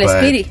 El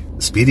Speedy.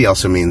 Speedy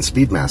also means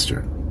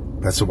Speedmaster.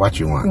 That's the watch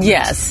you want.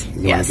 Yes.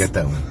 You want to get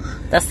that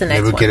one. That's the next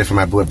Maybe we'll one. get it from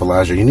my boy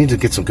Bellagio. You need to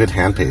get some good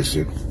hand paste,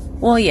 dude.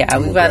 Well, yeah,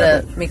 we've got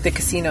to make the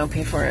casino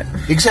pay for it.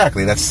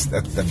 Exactly.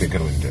 That'd be a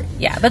good one to do.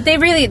 Yeah, but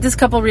this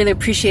couple really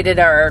appreciated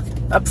our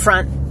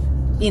upfront,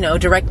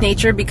 direct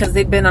nature because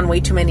they'd been on way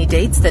too many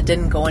dates that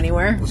didn't go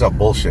anywhere. It was all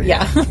bullshit.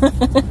 Yeah.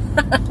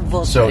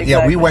 Bullshit, So,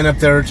 exactly. we went up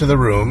there to the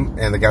room,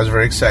 and the guy was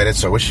very excited.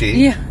 So was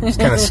she. Yeah. She's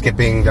kind of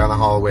skipping down the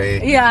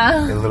hallway.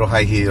 Yeah. In little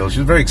high heels. She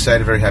was very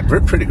excited, very happy.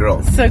 Very pretty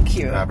girl. So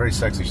cute. Very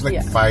sexy. She's like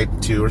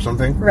 5'2" or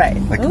something.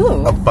 Right. Like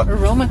Ooh, a buck.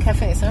 Aroma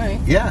Cafe, sorry.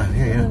 Yeah.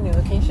 New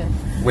location.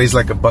 Weighs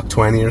like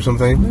 $120 or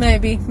something.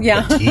 Maybe,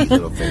 yeah. Petite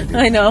little thing, dude.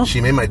 I know.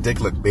 She made my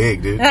dick look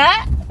big, dude.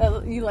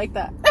 You like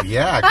that?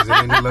 Yeah, because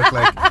it made me look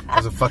like I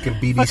was a fucking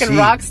BBC. Fucking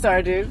rock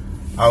star, dude.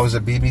 I was a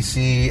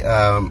BBC,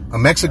 a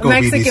Mexican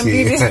Mexican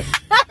BBC.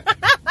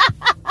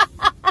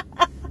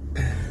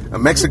 A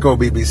Mexico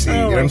BBC. Oh, you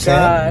know what I'm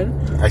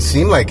God. saying? I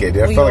seem like it.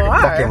 Dude. I felt like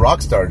a fucking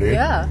rock star, dude.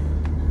 Yeah.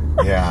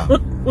 Yeah.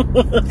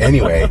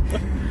 Anyway,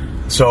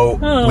 so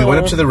we went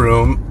up to the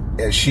room.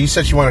 And she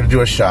said she wanted to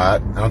do a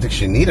shot. I don't think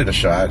she needed a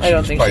shot. I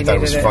don't think probably she thought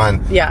it was needed it.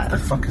 fun. Yeah. What the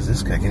fuck is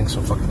this guy getting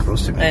so fucking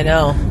close to me? I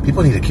know.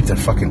 People need to keep their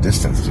fucking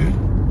distance, dude.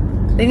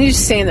 They need to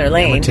stay in their I'm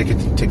lane.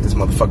 gonna take this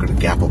motherfucker to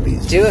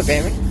Gapplebee's. Do it,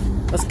 baby.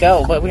 Let's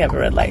go. But we have a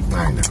red light.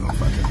 I know.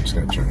 Fuck it. I'm just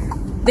gonna turn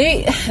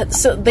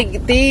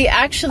it. They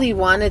actually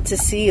wanted to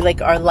see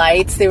like our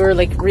lights. They were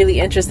like really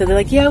interested. They're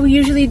like, yeah, we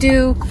usually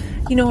do,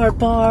 our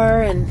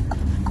bar and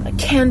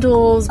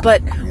candles,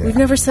 but we've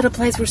never set up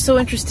lights. We're so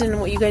interested in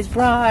what you guys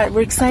brought.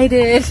 We're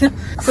excited.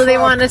 So they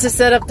wanted to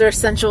set up their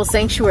sensual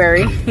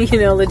sanctuary.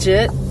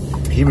 Legit.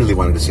 He really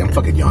wanted to see. I'm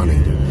fucking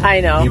yawning, dude.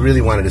 I know. He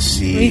really wanted to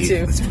see. Me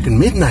too. It's fucking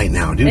midnight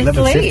now, dude.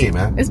 11:50,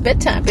 man. It's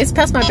bedtime. It's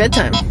past my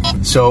bedtime.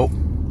 So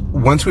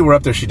once we were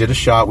up there, she did a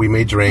shot. We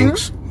made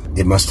drinks. Mm-hmm.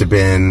 It must have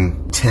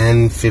been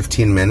 10,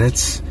 15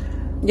 minutes.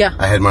 Yeah.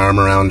 I had my arm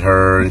around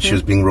her, and she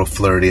was being real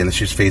flirty, and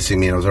she was facing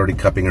me, and I was already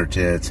cupping her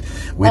tits.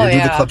 We didn't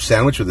do the club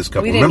sandwich with this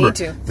couple. We didn't Remember,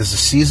 need to. this is a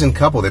seasoned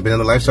couple. They've been in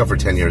the lifestyle for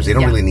 10 years. They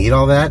don't really need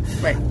all that.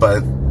 Right. But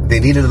they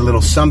needed a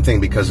little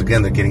something because,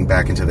 again, they're getting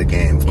back into the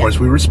game. Of course,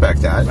 we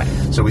respect that.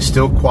 Right. So we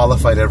still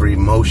qualified every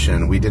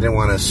emotion. We didn't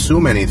want to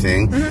assume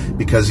anything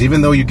because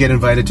even though you get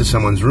invited to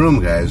someone's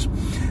room, guys,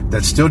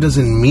 that still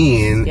doesn't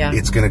mean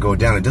it's going to go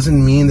down. It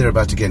doesn't mean they're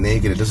about to get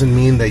naked. It doesn't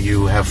mean that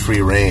you have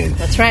free reign.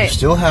 That's right. You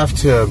still have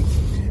to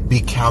be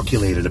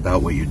calculated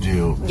about what you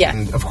do. Yeah.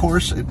 And of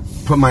course, I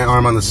put my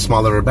arm on the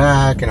small of her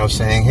back, and I was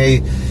saying,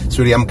 hey,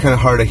 sweetie, I'm kind of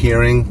hard of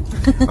hearing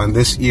on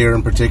this ear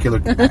in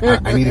particular.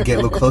 I need to get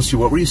a little close to you.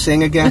 What were you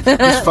saying again?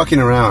 Just fucking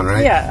around,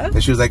 right? Yeah.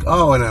 And she was like,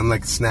 oh, and I'm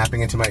like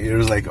snapping into my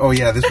ears like, oh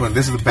yeah, this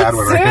is the bad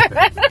one, right?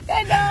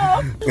 I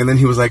know. And then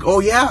he was like,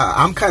 oh yeah,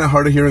 I'm kind of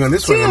hard of hearing on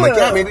this one. And I'm like,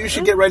 yeah, maybe you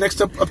should get right next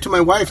up to my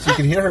wife so you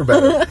can hear her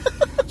better.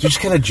 So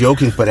just kind of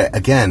joking, but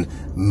again,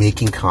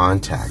 making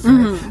contact.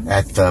 Right?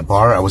 At the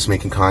bar, I was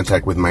making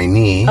contact with my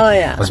knee. Oh,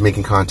 yeah. I was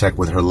making contact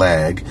with her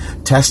leg,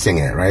 testing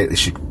it, right? Is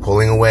she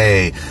pulling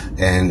away?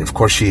 And, of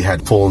course, she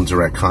had full and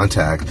direct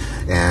contact.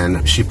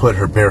 And she put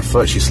her bare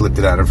foot, she slipped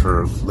it out of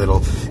her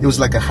little... It was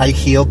like a high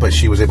heel, but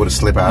she was able to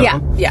slip out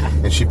of it. Yeah.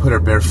 And she put her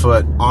bare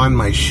foot on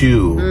my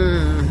shoe,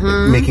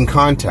 making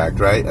contact,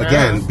 right?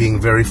 Again, being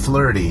very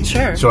flirty.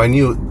 Sure. So I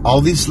knew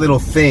all these little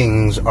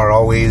things are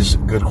always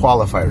good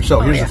qualifiers. So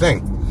here's the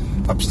thing.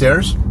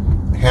 Upstairs,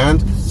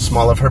 hand,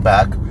 small of her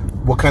back.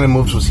 What kind of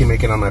moves was he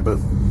making on my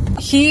boob?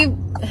 He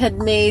had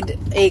made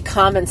a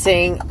comment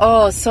saying,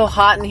 oh, it's so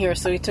hot in here,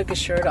 so he took his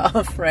shirt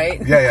off,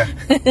 right? Yeah.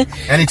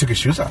 And he took his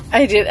shoes off.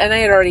 I did, and I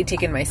had already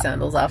taken my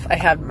sandals off. I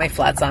had my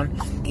flats on.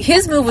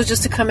 His move was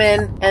just to come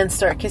in and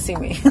start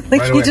kissing me.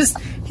 Like right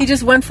he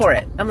just went for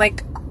it. I'm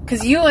like,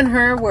 because you and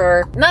her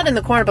were not in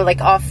the corner, but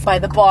like off by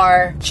the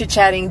bar,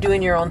 chit-chatting,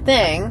 doing your own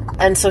thing.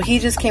 And so he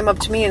just came up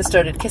to me and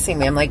started kissing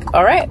me. I'm like,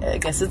 all right, I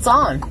guess it's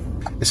on.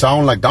 It's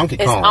on like Donkey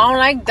Kong. It's on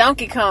like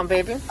Donkey Kong,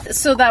 baby.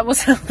 So that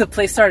was how the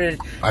place started.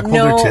 I pulled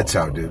her tits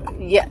out, dude.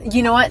 Yeah,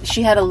 you know what?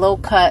 She had a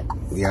low-cut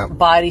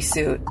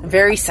bodysuit.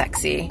 Very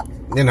sexy.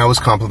 And I was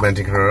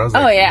complimenting her. I was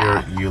like, oh,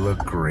 yeah. You look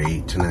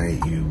great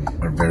tonight. You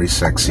are very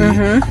sexy.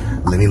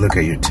 Let me look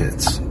at your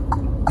tits.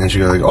 And she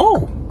goes like,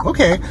 oh,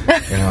 okay.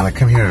 And I'm like,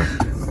 come here.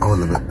 Oh,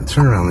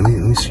 turn around. Let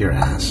me see your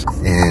ass.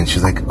 And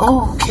she's like,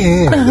 oh,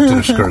 okay. And I lifted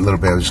her skirt a little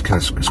bit. I was just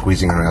kind of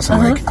squeezing her ass.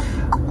 I'm like,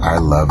 I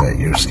love it.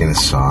 Your skin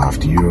is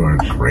soft. You are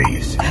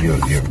great. You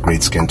have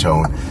great skin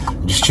tone.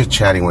 Just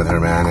chit-chatting with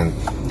her, man. And,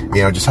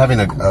 just having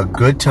a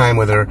good time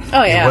with her.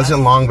 Oh, yeah. It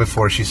wasn't long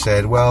before she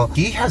said, well,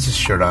 he has his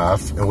shirt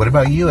off. And what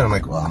about you? And I'm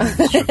like, well,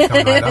 my shirt's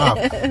coming right off.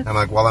 And I'm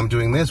like, while I'm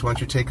doing this, why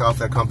don't you take off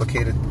that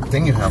complicated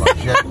thing you have on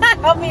your jet?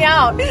 Help me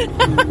out.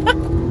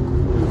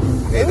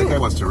 Hey, that guy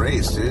wants to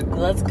race, dude.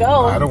 Let's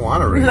go. I don't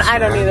want to race. I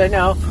don't either,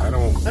 no.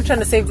 I'm trying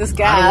to save this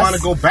gas. I don't want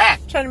to go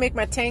back. I'm trying to make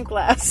my tank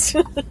last.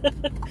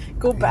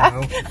 Go back?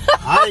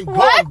 I ain't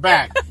going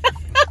back.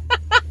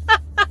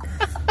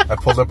 I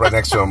pulled up right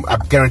next to him. I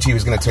guarantee he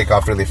was going to take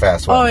off really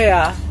fast. Watch. Oh,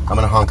 yeah. I'm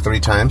going to honk 3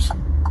 times.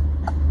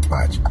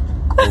 Watch.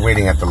 We're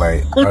waiting at the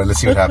light. All right, let's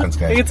see what happens,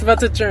 guys. It's about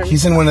to turn.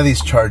 He's in one of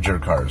these Charger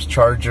cars.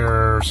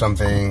 Charger or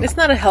something. It's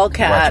not a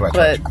Hellcat, Watch.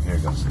 but... Here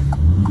it goes.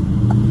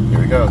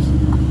 Here he goes.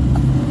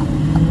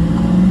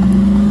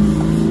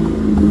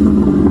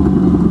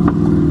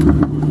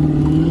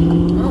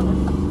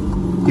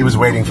 Oh. He was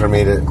waiting for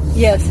me to...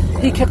 Yes,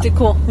 he kept it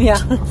cool. Yeah.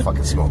 I'll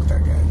fucking smoke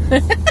that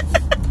guy.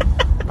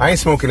 I ain't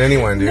smoking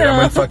anyone, dude. No.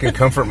 I'm in fucking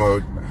comfort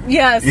mode.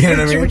 Yes, You know what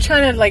I mean? we're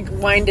trying to, like,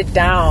 wind it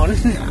down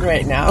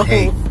right now.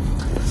 Hey,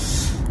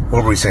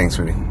 what were we saying,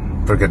 sweetie?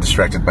 We got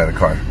distracted by the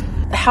car.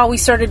 How we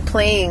started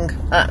playing,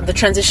 the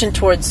transition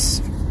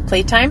towards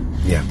playtime.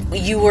 Yeah.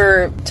 You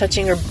were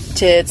touching her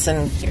tits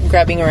and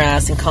grabbing her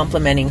ass and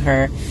complimenting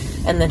her.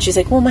 And then she's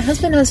like, well, my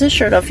husband has his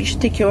shirt off. You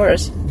should take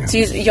yours. Yeah. So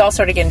y'all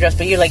started getting dressed,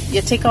 but you're like, yeah,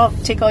 take all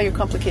your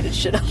complicated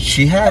shit off.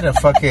 She had a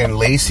fucking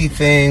lacy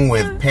thing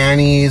with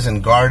panties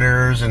and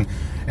garters and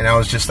I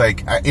was just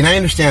like, and I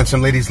understand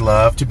some ladies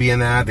love to be in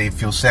that. They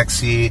feel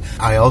sexy.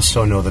 I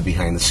also know the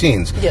behind the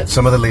scenes. Yes.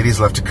 Some of the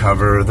ladies love to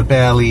cover the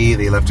belly.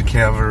 They love to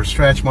cover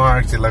stretch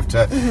marks. They love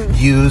to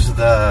use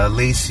the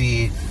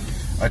lacy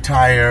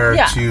attire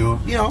to,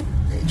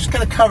 just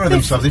kind of cover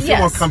themselves. They feel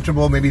more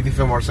comfortable. Maybe they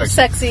feel more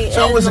sexy.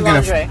 So I wasn't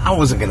gonna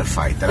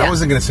fight that. Yeah. I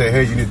wasn't gonna say,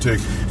 hey, you need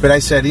to. But I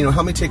said,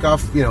 help me take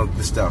off, the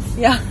stuff.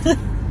 Yeah.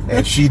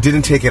 And she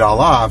didn't take it all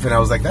off, and I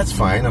was like, that's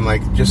fine. I'm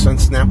like, just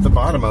unsnap the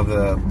bottom of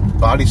the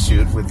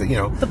bodysuit with the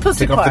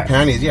pussy take part. Off the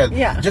panties.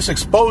 Yeah. Just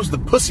expose the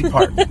pussy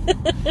part.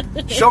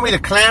 Show me the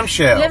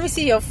clamshell. Let me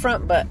see your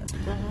front butt.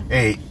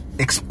 Hey,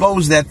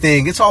 expose that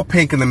thing. It's all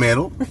pink in the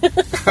middle.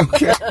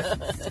 Okay.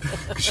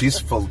 She's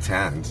full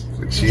tanned.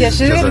 She's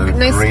got a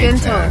nice skin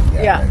tone.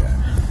 Yeah.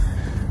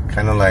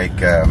 Kind of like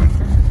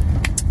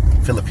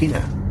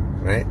Filipina,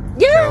 right?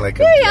 Yeah. Like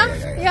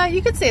yeah.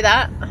 You could say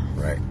that.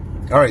 Right.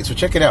 All right, so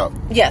check it out.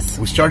 Yes.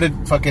 We started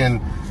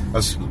I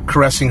was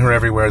caressing her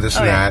everywhere, this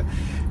and that.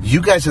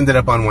 You guys ended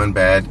up on one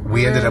bed.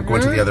 We ended up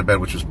going to the other bed,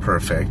 which was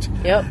perfect.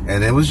 Yep.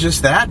 And it was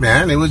just that,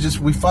 man. It was just,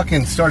 we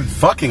fucking started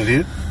fucking,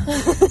 dude.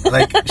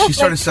 Like, she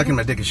started sucking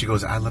my dick, and she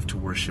goes, I love to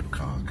worship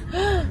cock.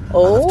 I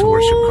love to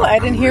worship cock. I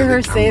didn't hear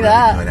her say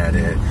that. I'm really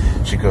good at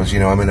it. She goes,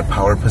 I'm in a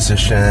power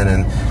position,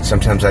 and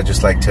sometimes I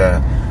just like to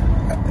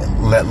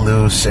let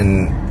loose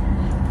and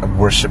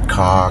worship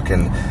cock,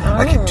 and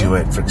I could do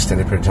it for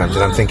extended period of times.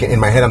 And I'm thinking, in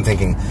my head,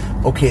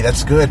 okay,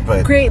 that's good,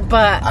 but great,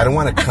 but I don't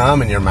want to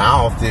come in your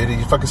mouth, dude.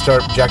 You fucking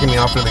start jacking me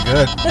off really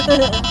good.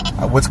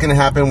 What's gonna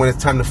happen when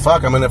it's time to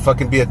fuck? I'm gonna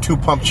fucking be a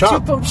two-pump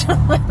chump.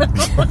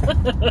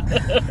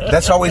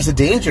 That's always the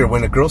danger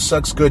when a girl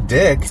sucks good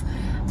dick.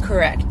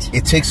 Correct.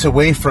 It takes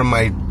away from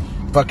my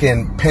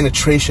fucking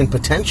penetration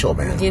potential,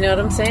 man. You know what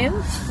I'm saying?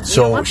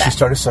 So she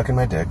started sucking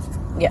my dick.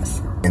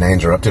 Yes. And I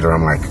interrupted her.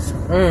 I'm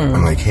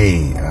like,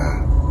 hey,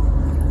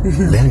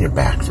 lay on your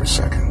back for a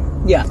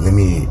second. Yeah. Let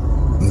me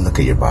look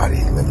at your body.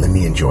 Let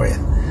me enjoy it.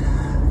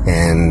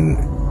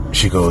 And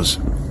she goes,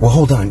 well,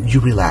 hold on. You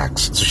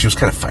relax. So she was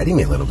kind of fighting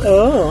me a little bit.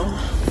 Oh.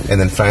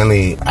 And then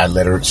finally, I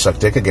let her suck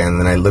dick again. And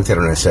then I looked at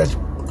her and I said,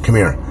 come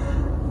here.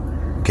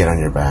 Get on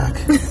your back.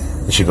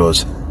 And she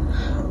goes,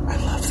 I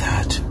love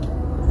that.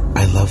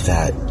 I love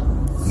that.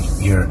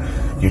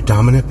 You're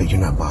dominant, but you're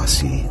not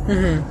bossy.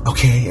 Mm-hmm.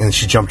 Okay. And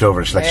she jumped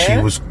over. She's like, she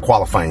was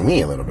qualifying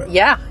me a little bit.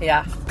 Yeah.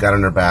 Got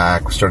on her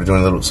back. Started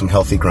doing some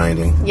healthy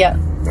grinding. Yeah.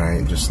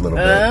 Right, just a little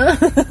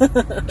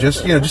bit.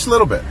 Just a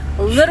little bit.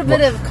 A little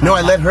bit of cock. No,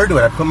 I let her do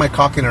it. I put my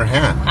cock in her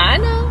hand. I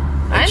know.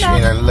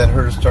 And I let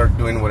her start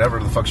doing whatever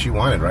the fuck she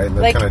wanted,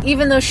 right?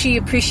 Even though she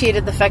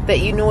appreciated the fact that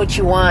you knew what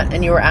you want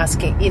and you were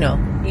asking, you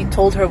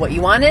told her what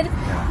you wanted,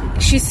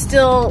 she's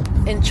still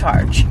in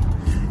charge.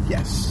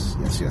 Yes.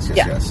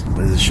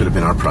 But this should have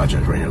been our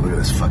project right here. Look at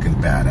this fucking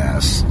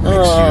badass.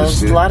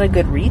 There's a lot of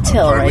good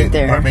retail right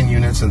there. Apartment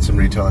units and some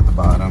retail at the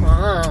bottom.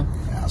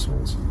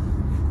 Assholes.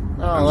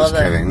 Oh, I love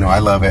it. Kidding. No, I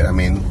love it. I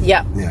mean,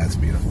 yeah, it's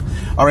beautiful.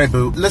 All right,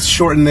 boo. Let's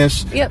shorten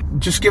this. Yep.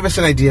 Just give us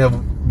an idea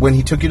of when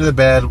he took you to the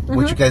bed,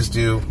 what you guys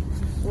do.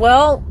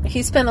 Well,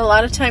 he spent a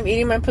lot of time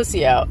eating my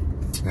pussy out.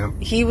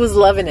 Yep. He was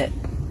loving it.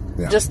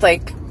 Yeah. Just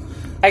like,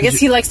 I guess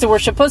he likes to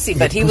worship pussy,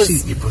 but your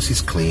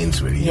pussy's clean,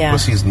 sweetie. Yeah. Your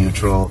pussy's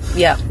neutral.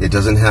 Yeah. It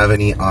doesn't have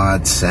any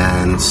odd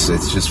scents.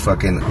 It's just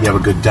fucking, you have a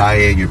good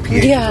diet, your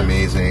pH is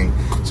amazing.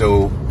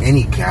 So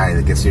any guy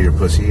that gets near your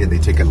pussy and they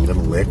take a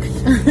little lick,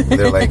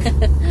 they're like,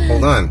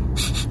 hold on.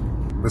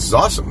 This is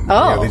awesome.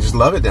 Oh. They just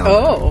love it down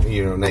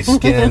there. Nice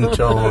skin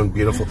tone,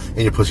 beautiful.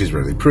 And your pussy's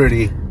really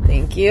pretty.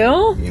 Thank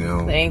you.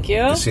 Thank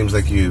you. It seems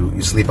like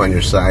you sleep on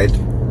your side.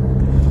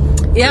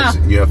 Yeah.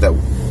 You have that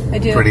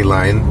pretty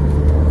line.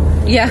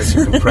 Yes.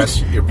 You compress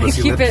your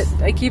pussy lips.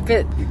 I keep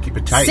it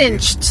tight.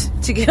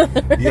 Cinched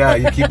together. Yeah,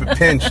 you keep it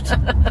pinched.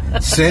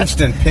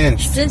 Cinched and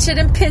pinched. Cinch it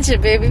and pinch it,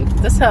 baby.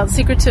 That's how it's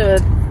secret to a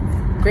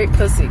great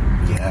pussy.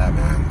 Yeah,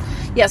 man.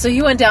 Yeah, so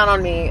he went down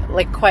on me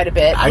quite a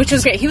bit, which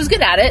was great. He was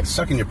good at it.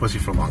 Sucking your pussy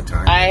for a long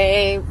time.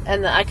 I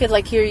could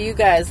hear you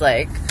guys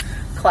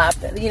clap,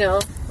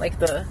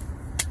 the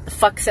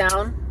fuck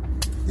sound.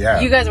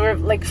 Yeah. You guys were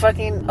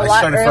fucking a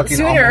lot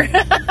sooner.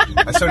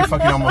 I started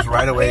fucking almost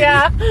right away.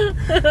 Yeah.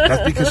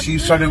 That's because she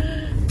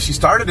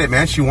started it,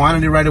 man. She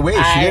wanted it right away.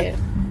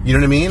 You know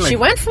what I mean? She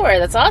went for it.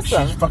 That's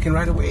awesome. She's fucking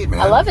right away, man.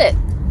 I love it.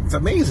 It's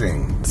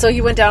amazing. So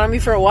he went down on me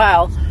for a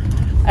while.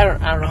 I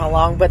don't know how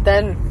long, but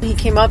then he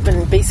came up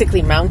and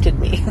basically mounted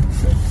me.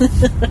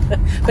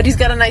 But he's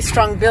got a nice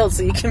strong build,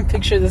 so you can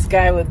picture this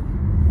guy with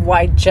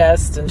wide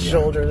chest and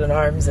shoulders and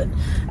arms, and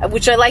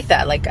which I like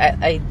that. Like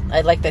I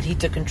like that he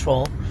took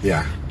control.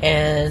 Yeah.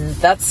 And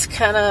that's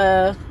kind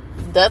of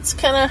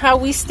how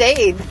we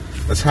stayed.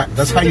 That's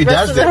how you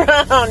does it.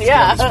 Round,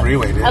 yeah. This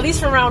freeway, dude. At least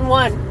for round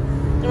 1.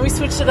 And we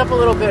switched it up a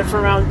little bit for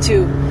round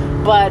 2.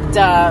 But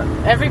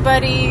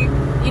everybody,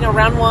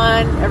 round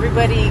 1,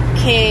 everybody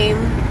came.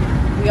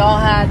 We all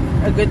had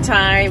a good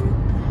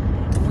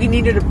time. We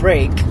needed a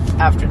break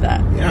after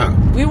that. Yeah.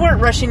 We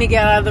weren't rushing to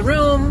get out of the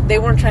room. They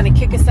weren't trying to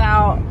kick us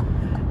out.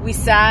 We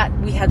sat,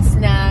 we had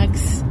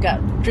snacks,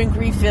 got drink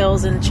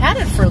refills, and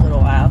chatted for a little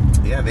while.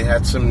 Yeah, they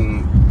had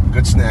some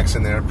good snacks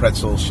in there,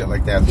 pretzels, shit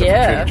like that, from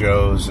Trader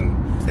Joe's,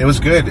 and it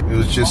was good. It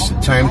was just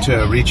time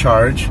to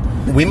recharge.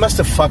 We must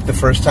have fucked the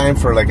first time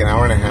for like an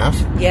hour and a half.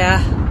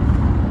 Yeah.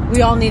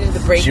 We all needed the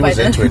break. She was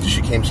into it.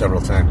 She came several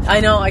times. I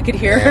know. I could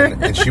hear her.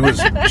 And she was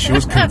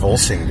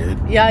convulsing,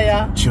 dude.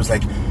 Yeah. She was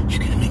like, "You're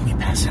gonna make me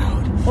pass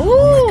out." Ooh.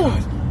 Oh my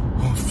god.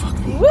 Oh fuck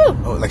me. Woo.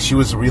 Oh, like she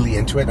was really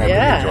into it. And I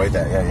really enjoyed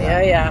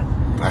that.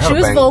 Yeah. She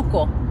was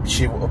vocal.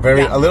 She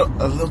a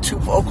little too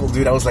vocal,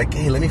 dude. I was like,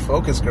 "Hey, let me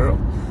focus, girl."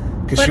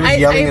 Because she was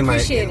yelling in my.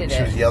 She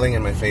was yelling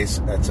in my face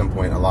at some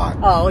point a lot.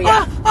 Oh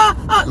yeah.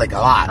 Like a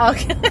lot.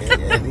 Okay.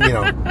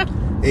 And,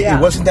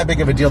 it wasn't that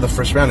big of a deal the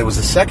first round. It was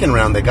the second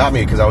round that got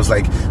me because I was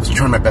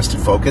trying my best to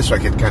focus so I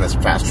could kind of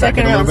fast track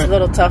it a little bit. Second round's a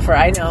little tougher.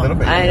 I know. A little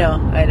bit.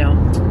 I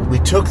know. We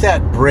took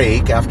that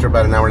break after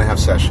about an hour and a half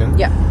session.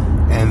 Yeah.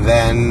 And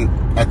then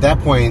at that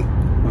point,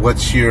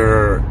 what's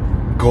your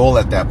goal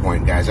at that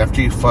point, guys?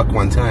 After you fuck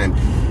one time,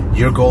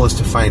 your goal is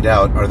to find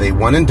out, are they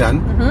one and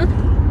done?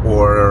 Mm-hmm.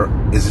 Or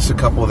is this a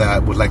couple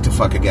that would like to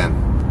fuck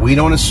again? We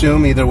don't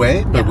assume either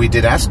way, but we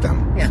did ask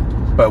them. Yeah.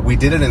 But we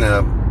did it in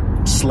a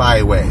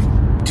sly way.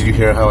 Did you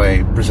hear how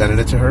I presented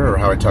it to her or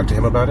how I talked to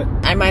him about it?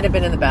 I might have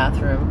been in the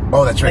bathroom.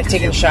 Oh, that's right. Like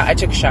taking a shower. I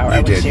took a shower.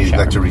 You did. You'd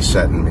like to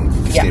reset and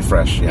stay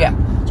fresh. Yeah.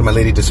 So my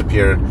lady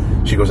disappeared.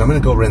 She goes, I'm going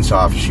to go rinse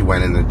off. She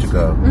went in and took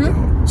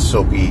a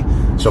soapy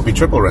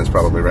triple rinse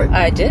probably, right?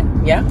 I did,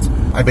 yeah.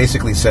 I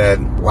basically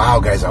said, wow,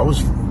 guys, I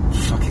was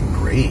fucking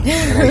great.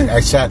 And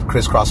I sat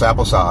crisscross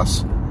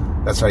applesauce.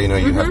 That's how you know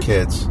you have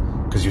kids.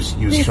 Because you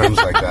use terms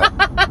like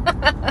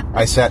that.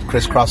 I sat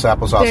crisscross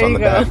applesauce on the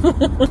bed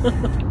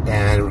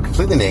and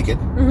completely naked.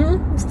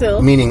 Mm-hmm.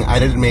 Still. Meaning I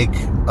didn't make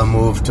a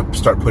move to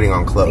start putting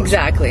on clothes.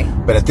 Exactly.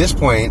 But at this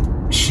point,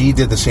 she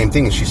did the same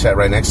thing. She sat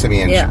right next to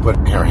me and she put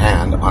her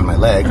hand on my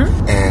leg.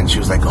 And she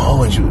was like,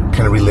 oh, and she was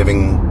kind of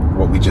reliving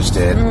what we just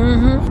did.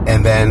 Mm-hmm.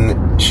 And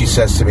then she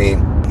says to me,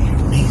 you're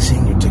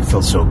amazing. Your dick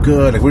feels so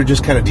good. Like, we were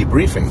just kind of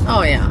debriefing.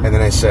 Oh, yeah. And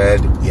then I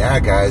said, yeah,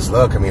 guys,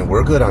 look, I mean,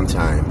 we're good on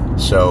time.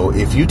 So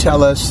if you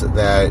tell us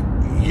that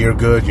you're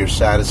good, you're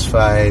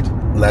satisfied,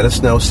 let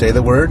us know, say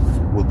the word.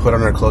 We'll put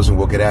on our clothes and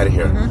we'll get out of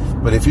here.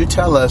 Mm-hmm. But if you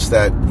tell us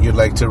that you'd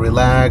like to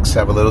relax,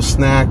 have a little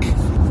snack,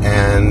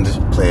 and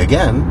play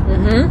again,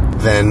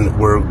 then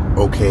we're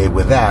okay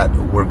with that.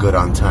 We're good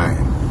on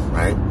time,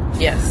 right?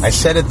 Yes. I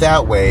said it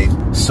that way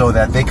so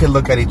that they could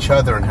look at each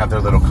other and have their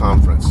little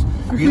conference.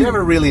 You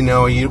never really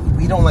know.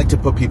 We don't like to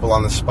put people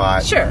on the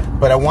spot. Sure.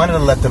 But I wanted to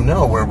let them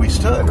know where we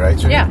stood, right?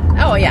 So yeah.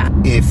 Oh, yeah.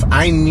 If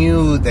I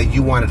knew that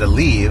you wanted to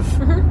leave,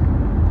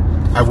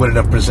 I wouldn't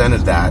have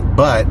presented that.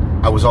 But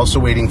I was also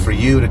waiting for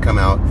you to come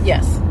out.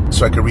 Yes.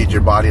 So I could read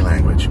your body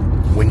language.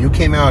 When you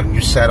came out and you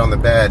sat on the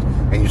bed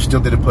and you still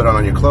didn't put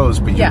on your clothes,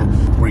 but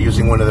you were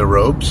using one of the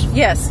robes.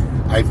 Yes.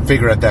 I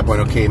figured at that point,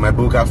 okay, my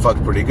boo got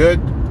fucked pretty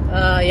good.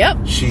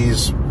 Yep.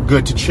 She's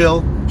good to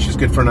chill. She's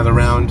good for another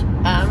round.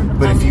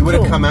 But if you would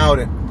have come out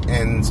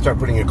and start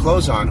putting your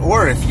clothes on,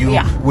 or if you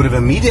would have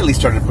immediately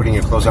started putting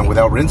your clothes on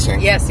without rinsing.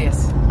 Yes.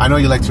 I know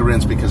you like to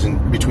rinse because in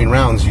between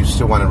rounds you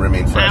still want to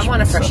remain fresh. I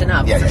want to freshen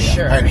up, for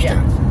sure. I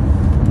understand. Yeah.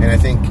 And I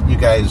think you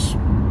guys,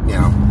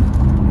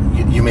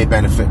 you may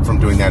benefit from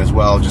doing that as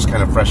well, just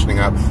kind of freshening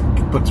up,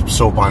 put some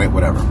soap on it,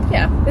 whatever.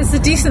 Yeah, it's a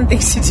decent thing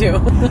to do.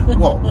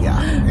 Well,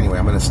 yeah. Anyway,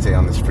 I'm going to stay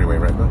on this freeway,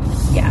 right, bud?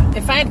 Yeah.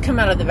 If I had come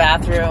out of the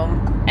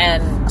bathroom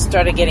and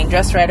started getting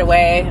dressed right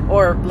away,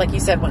 or like you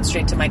said, went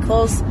straight to my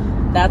clothes,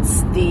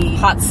 that's the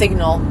hot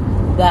signal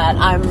that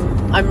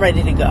I'm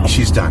ready to go.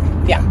 She's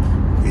done. Yeah.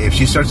 If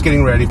she starts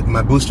getting ready,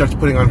 my boo starts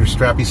putting on her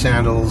strappy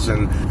sandals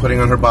and putting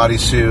on her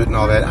bodysuit and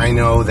all that, I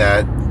know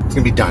that it's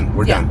going to be done.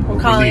 We're done.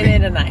 We're calling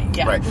it a night.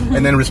 Yeah. Right.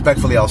 And then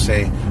respectfully, I'll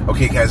say,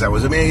 okay, guys, that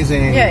was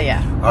amazing.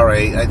 Yeah. All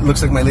right. It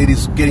looks like my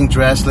lady's getting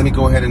dressed. Let me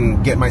go ahead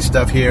and get my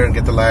stuff here and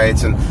get the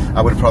lights. And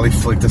I would have probably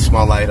flicked a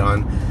small light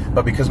on.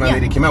 But because my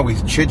lady came out,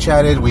 we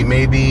chit-chatted. We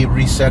maybe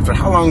reset. For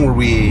how long were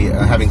we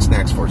having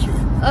snacks for, sweetie?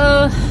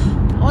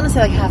 I want to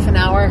say like half an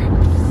hour.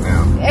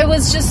 Yeah. It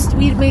was just,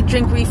 we'd made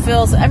drink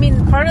refills. I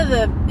mean, part of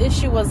the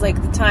issue was like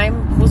the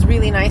time was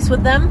really nice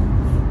with them.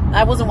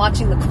 I wasn't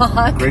watching the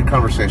clock. Great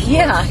conversation.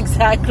 Yeah,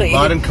 exactly. A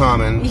lot in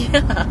common.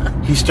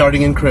 Yeah. He's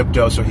starting in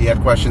crypto, so he had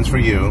questions for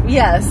you.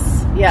 Yes.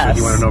 Yes. So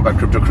he wanted to know about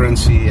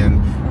cryptocurrency,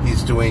 and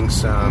he's doing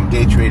some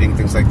day trading,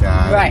 things like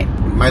that. Right.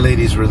 My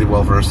lady's really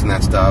well versed in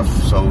that stuff,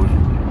 so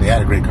they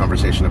had a great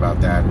conversation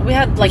about that. We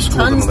had like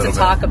tons to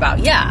talk about.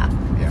 Yeah.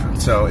 Yeah.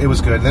 So it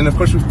was good. And then of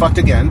course we fucked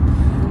again.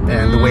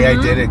 And the way I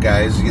did it,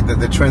 guys,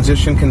 the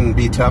transition can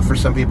be tough for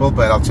some people,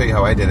 but I'll tell you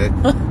how I did it.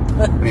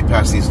 Let me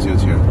pass these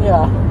dudes here.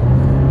 Yeah.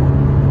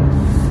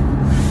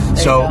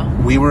 So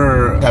we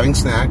were having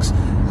snacks.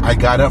 I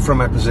got up from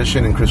my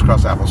position in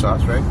crisscross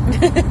applesauce, right?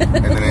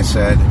 And then I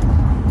said,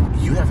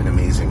 "You have an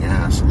amazing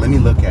ass. Let me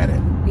look at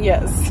it."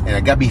 Yes. And I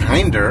got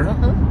behind her,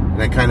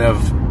 and I kind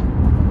of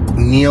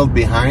kneeled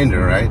behind her,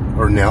 right?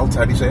 Or knelt,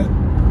 how do you say it?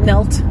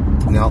 Knelt.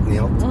 Knelt.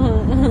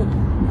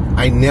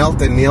 I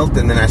knelt,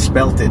 and then I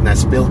spelt it, and I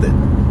spilled it.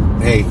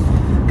 Hey,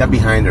 got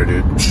behind her,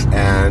 dude.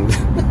 And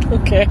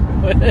okay.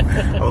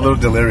 I'm a little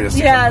delirious.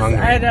 Yes, I'm hungry.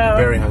 I know.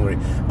 Very hungry.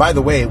 By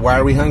the way, why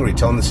are we hungry?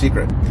 Tell them the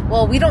secret.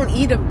 Well, we don't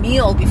eat a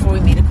meal before we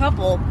meet a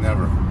couple.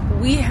 Never.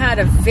 We had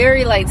a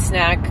very light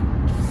snack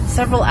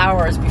several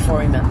hours before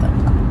we met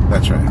them.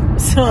 That's right.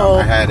 So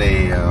I had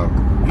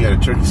we had a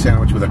turkey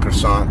sandwich with a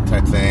croissant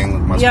type thing,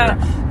 with mustard,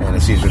 and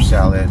a Caesar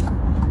salad.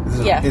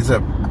 It's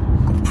a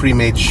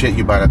pre-made shit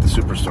you buy at the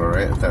superstore,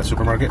 right? At that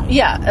supermarket.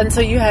 Yeah, and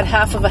so you had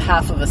half of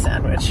a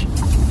sandwich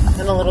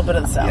and a little bit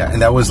of the salad. Yeah,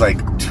 and that was like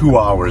 2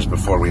 hours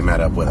before we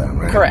met up with them,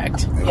 right?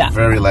 Correct. It was a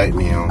very light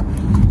meal.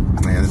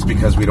 And it's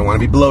because we don't want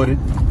to be bloated.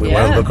 We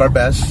want to look our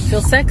best.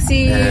 Feel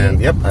sexy. And,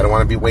 I don't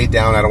want to be weighed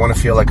down. I don't want to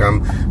feel like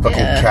I'm fucking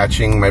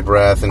catching my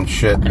breath and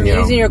shit. And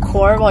using your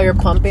core while you're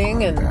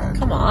pumping. And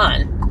come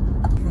on.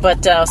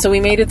 But, so we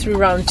made it through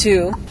round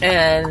 2.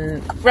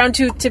 And round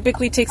 2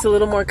 typically takes a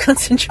little more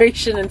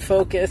concentration and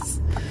focus.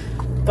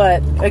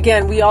 But,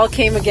 again, we all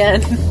came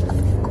again.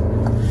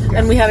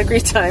 And we had a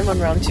great time on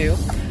round 2.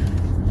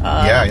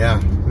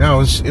 No,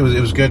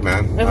 it was good,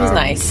 man. It was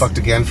nice. Fucked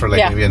again for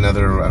maybe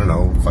another,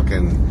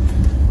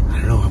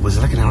 was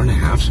it like an hour and a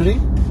half, Sudie?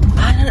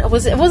 I don't know. It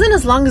wasn't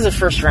as long as the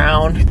first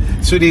round.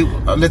 Sudie,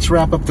 let's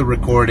wrap up the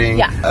recording.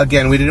 Yeah.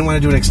 Again, we didn't want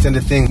to do an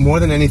extended thing. More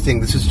than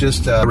anything, this is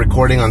just a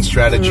recording on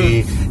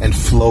strategy and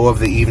flow of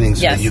the evening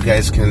so that you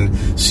guys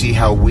can see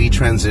how we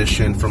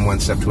transition from one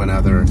step to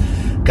another.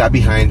 Got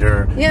behind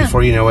her. Yeah.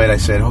 Before you know it, I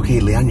said,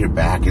 "Okay, lay on your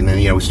back." And then,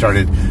 we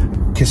started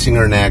kissing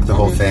her neck, the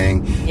whole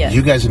thing. Yes.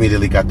 You guys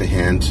immediately got the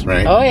hint,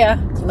 right? Oh, yeah.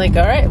 Like,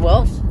 all right,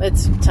 well,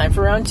 it's time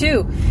for round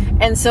 2.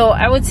 And so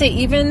I would say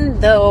even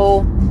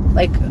though,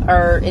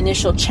 our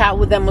initial chat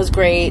with them was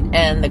great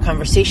and the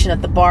conversation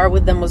at the bar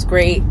with them was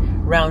great,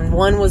 round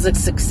 1 was a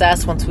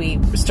success once we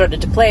started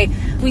to play,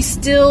 we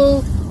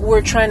still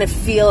were trying to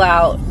feel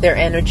out their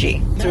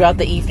energy throughout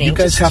the evening. You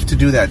guys have to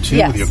do that,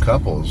 too, with your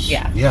couples.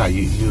 Yeah. Yeah,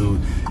 you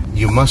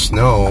must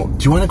know.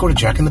 Do you want to go to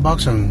Jack in the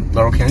Box on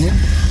Laurel Canyon?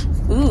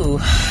 Ooh.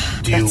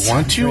 Do you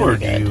want to, or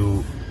do you...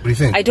 What do you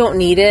think? I don't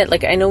need it.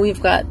 I know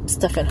we've got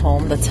stuff at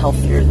home that's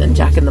healthier than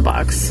Jack in the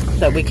Box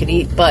that we could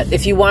eat. But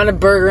if you want a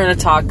burger and a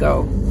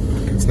taco...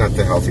 It's not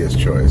the healthiest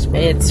choice.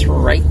 But it's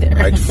right there.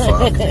 I'd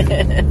fuck.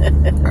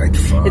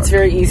 It's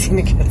very easy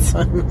to get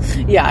some.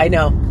 Yeah, I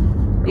know.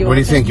 What do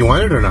you think? You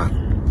want it or not?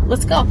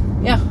 Let's go.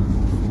 Yeah.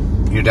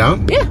 You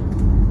down? Yeah.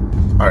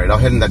 All right, I'll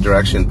head in that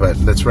direction, but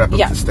let's wrap up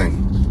this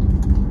thing.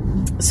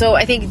 So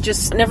I think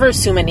just never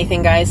assume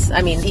anything, guys.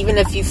 I mean, even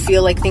if you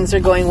feel like things are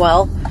going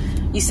well,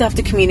 you still have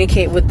to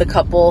communicate with the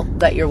couple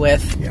that you're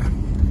with. Yeah.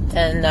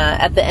 And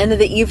at the end of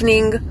the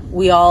evening,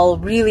 we all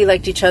really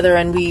liked each other,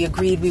 and we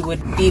agreed we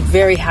would be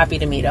very happy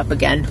to meet up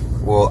again.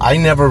 Well, I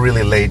never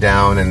really lay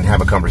down and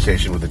have a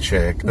conversation with a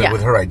chick. But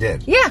with her, I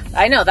did. Yeah,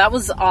 I know. That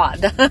was odd.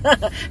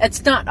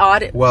 It's not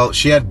odd. Well,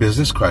 she had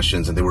business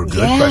questions, and they were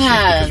good questions.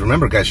 Because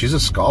remember, guys, she's a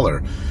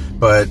scholar.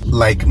 But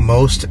like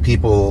most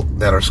people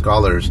that are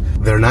scholars,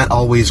 they're not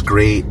always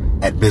great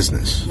at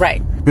business.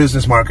 Right.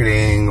 Business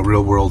marketing,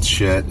 real world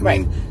shit. I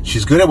mean,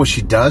 she's good at what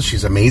she does.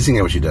 She's amazing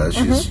at what she does.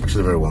 She's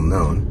actually very well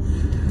known.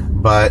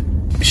 But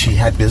she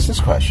had business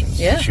questions.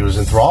 Yeah. She was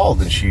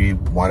enthralled, and she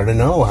wanted to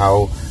know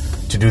how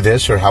to do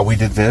this, or how we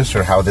did this,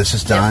 or how this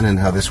is done, and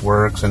how this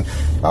works. And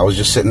I was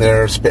just sitting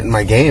there spitting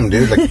my game,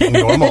 dude, like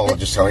normal,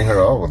 just telling her,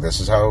 oh, well, this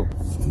is how,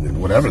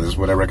 whatever, this is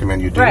what I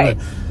recommend you do. Right,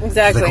 exactly.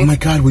 She's like, oh my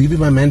God, will you be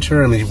my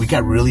mentor? I mean, we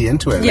got really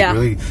into it. Yeah.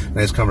 Really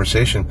nice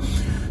conversation.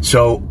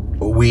 So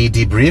we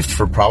debriefed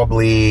for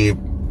probably...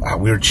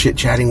 we were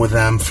chit-chatting with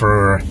them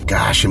for,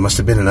 gosh, it must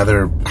have been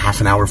another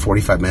half an hour,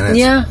 45 minutes.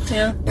 Yeah.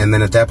 And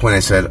then at that point I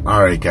said,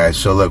 all right, guys,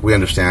 so look, we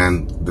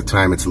understand the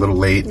time. It's a little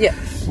late. Yeah.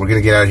 We're going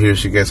to get out of here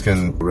so you guys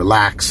can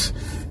relax,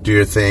 do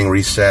your thing,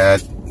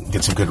 reset,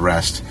 get some good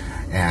rest.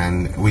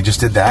 And we just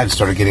did that and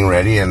started getting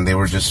ready, and they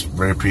were just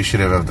very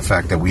appreciative of the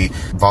fact that we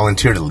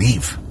volunteered to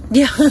leave.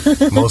 Yeah.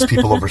 Most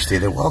people overstay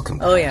their welcome.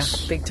 Oh, yeah,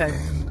 big time.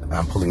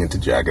 I'm pulling into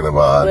Jack in the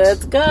Box.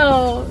 Let's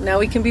go. Now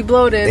we can be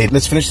bloated. Hey,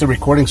 let's finish the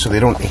recording so they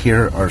don't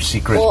hear our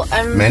secret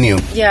menu.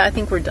 Yeah, I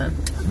think we're done.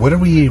 What are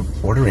we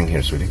ordering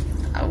here, sweetie?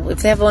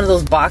 If they have one of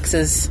those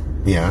boxes.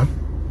 Yeah.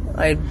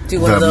 I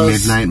do one of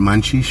those. The midnight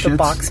munchie shit? The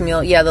box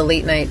meal. Yeah, the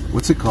late night.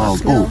 What's it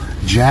called? Oh,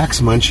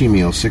 Jack's Munchie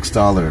Meal,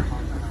 $6.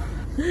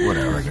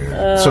 Whatever,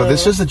 dude. So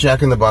this is the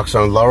Jack in the Box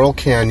on Laurel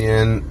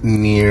Canyon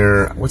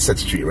near, what's that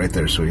street right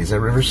there, sweetie? Is that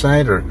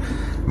Riverside or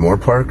Moore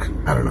Park?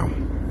 I don't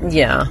know.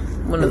 Yeah,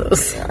 one of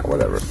those. Yeah,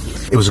 whatever.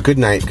 It was a good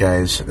night,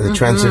 guys. The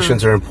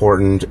transitions are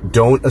important.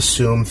 Don't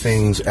assume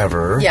things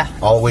ever. Yeah.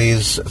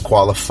 Always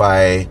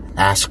qualify,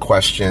 ask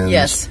questions.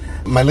 Yes.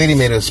 My lady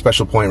made a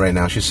special point right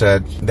now. She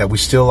said that we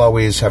still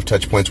always have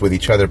touch points with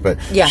each other, but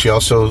she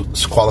also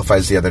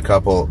qualifies the other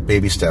couple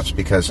baby steps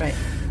because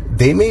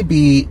they may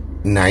be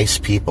nice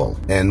people,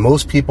 and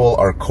most people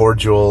are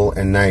cordial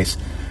and nice.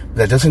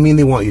 That doesn't mean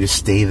they want you to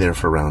stay there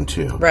for round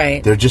 2.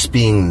 Right. They're just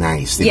being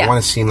nice. They don't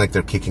want to seem like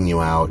they're kicking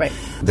you out. Right.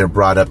 They're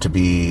brought up to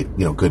be,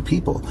 good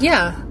people.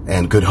 Yeah.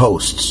 And good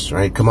hosts,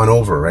 right? Come on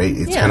over, right?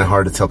 It's kind of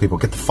hard to tell people,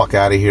 get the fuck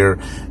out of here.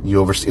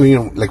 You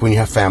like when you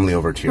have family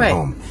over to your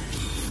home.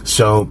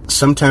 So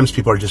sometimes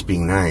people are just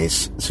being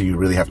nice, so you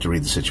really have to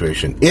read the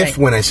situation. If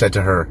when I said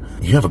to her,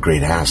 you have a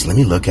great ass, let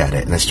me look at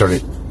it, and I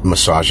started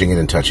massaging it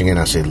and touching it, and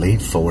I said, lay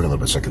it forward a little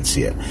bit so I can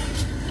see it.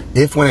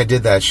 If when I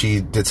did that,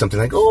 she did something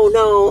like, oh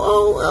no,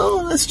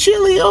 oh, it's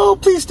chilly, oh,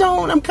 please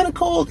don't, I'm kind of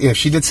cold. If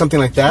she did something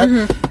like that,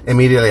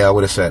 immediately I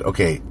would have said,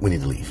 okay, we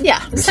need to leave.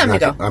 Yeah, it's time to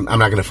go. I'm not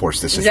going to force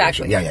this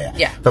situation.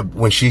 Exactly. Yeah. But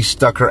when she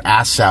stuck her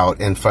ass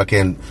out and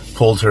fucking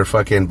pulled her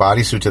fucking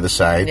bodysuit to the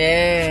side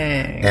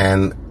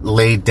and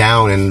laid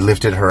down and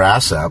lifted her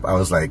ass up, I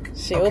was like,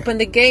 she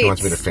opened the gates. She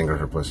wants me to finger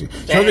her pussy.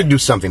 She wanted to do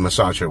something,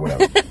 massage her,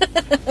 whatever.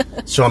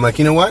 So I'm like,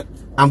 you know what?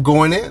 I'm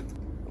going in.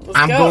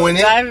 Going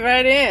in. Dive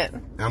right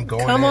in. I'm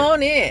going Come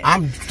on in.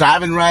 I'm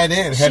diving right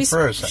in, head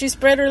first. She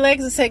spread her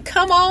legs and said,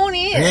 come on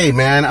in. Hey,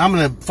 man, I'm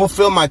going to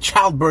fulfill my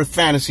childbirth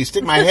fantasy.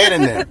 Stick my head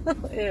in there.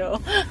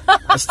 Ew.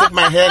 I stick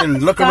my head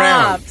and look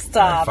around.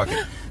 Stop. Right, fuck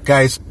it.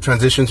 Guys,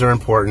 transitions are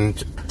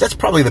important. That's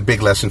probably the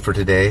big lesson for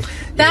today.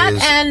 That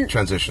and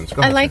transitions.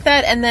 I like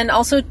that. And then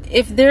also,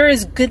 if there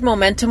is good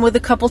momentum with a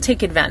couple,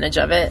 take advantage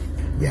of it.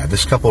 Yeah,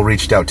 this couple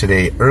reached out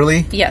today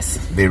early. Yes.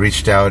 They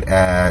reached out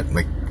at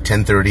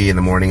 10:30 in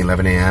the morning,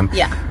 11 a.m.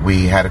 Yeah.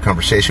 We had a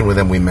conversation with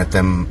them. We met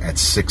them at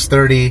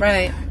 6:30.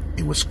 Right.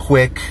 It was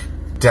quick.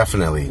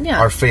 Definitely. Yeah.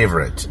 Our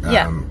favorite.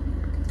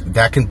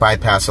 That can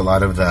bypass a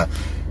lot of the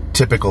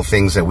typical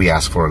things that we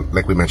ask for,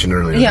 like we mentioned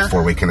earlier, the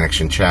 4-way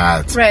connection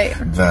chat, right?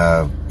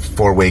 The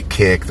 4-way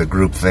kick, the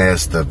group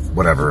this, the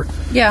whatever.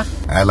 Yeah.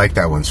 I like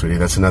that one, sweetie.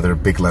 That's another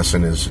big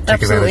lesson is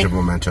take advantage of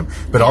momentum.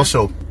 But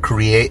also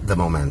create the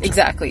momentum.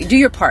 Exactly. Do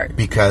your part.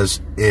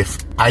 Because if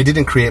I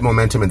didn't create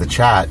momentum in the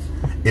chat,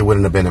 it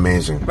wouldn't have been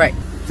amazing. Right.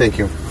 Thank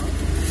you.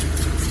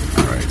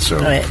 All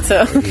right,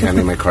 so he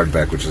handed me my card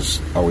back, which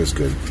is always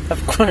good.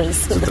 Of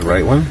course. Is it the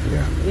right one?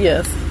 Yeah.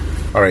 Yes.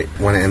 All right,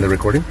 want to end the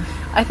recording?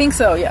 I think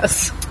so,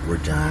 yes. We're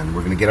done.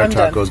 We're going to get our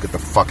tacos, get the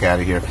fuck out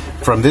of here.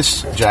 From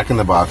this Jack in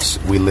the Box,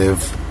 we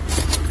live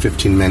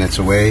 15 minutes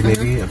away,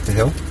 maybe, up the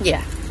hill.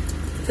 Yeah.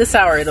 This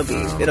hour, it'll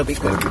be quick. It'll be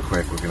quick.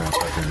 We're going to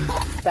fucking...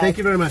 Thank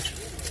you very much.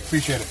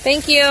 Appreciate it.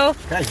 Thank you.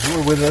 Guys, you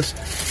were with us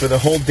for the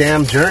whole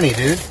damn journey,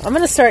 dude. I'm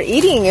going to start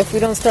eating if we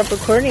don't stop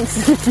recording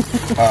soon.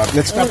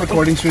 Let's stop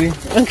recording, sweetie.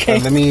 Okay.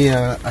 Let me,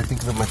 I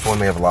think that my phone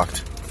may have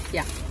locked.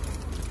 Yeah.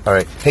 All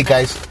right. Hey,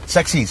 guys.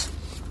 Sexies.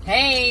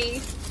 Hey.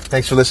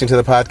 Thanks for listening to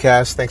the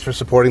podcast. Thanks for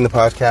supporting the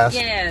podcast.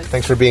 Yes.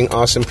 Thanks for being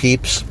awesome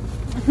peeps.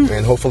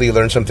 And hopefully you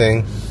learned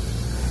something.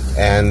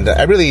 And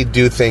I really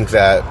do think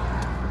that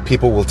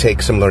people will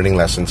take some learning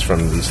lessons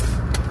from these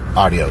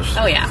audios.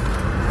 Oh, yeah.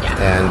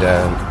 And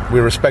we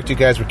respect you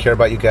guys. We care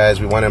about you guys.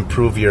 We want to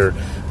improve your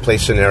play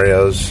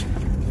scenarios.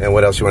 And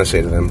what else you want to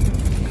say to them?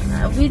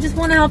 We just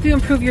want to help you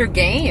improve your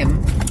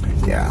game.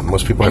 Yeah,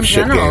 most people have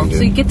shit general, game, dude.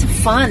 So you get to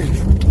fun,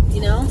 you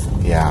know?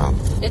 Yeah.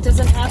 It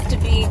doesn't have to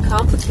be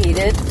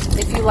complicated.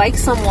 If you like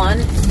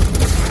someone,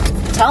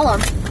 tell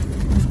them.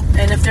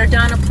 And if they're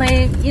down to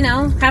play,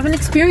 have an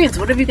experience.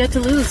 What have you got to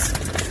lose?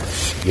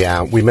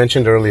 Yeah, we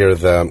mentioned earlier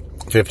the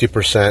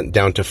 50%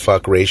 down to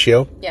fuck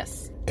ratio.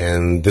 Yes.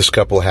 And this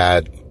couple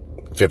had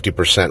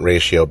 50%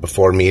 ratio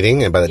before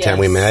meeting, and by the time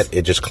we met,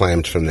 it just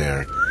climbed from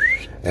there.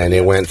 And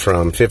it went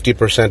from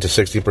 50% to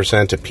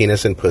 60% to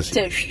penis and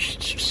pussy.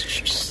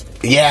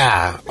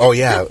 Yeah. Oh,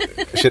 yeah.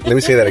 Shit, let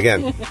me say that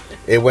again.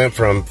 It went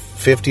from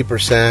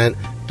 50%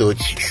 to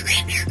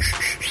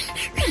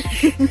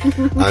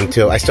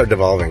until I started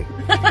devolving.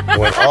 It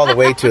went all the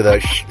way to the...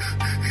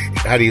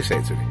 How do you say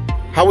it, sweetie?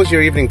 How was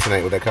your evening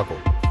tonight with that couple?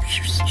 I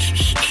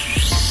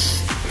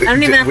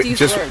don't even have to use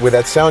just words. With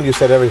that sound, you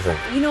said everything.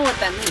 You know what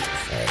that means.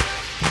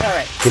 All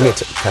right.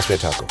 Pass me a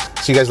taco.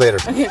 See you guys later.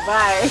 Okay,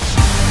 bye.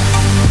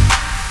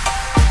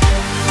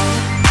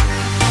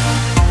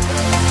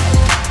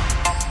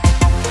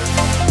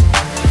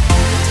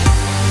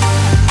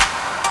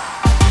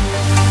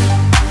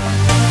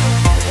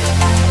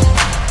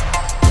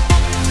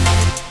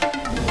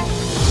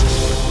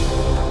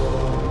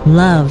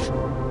 Love,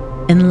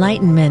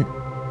 enlightenment,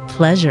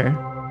 pleasure.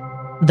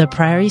 The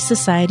Prairie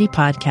Society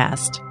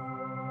Podcast.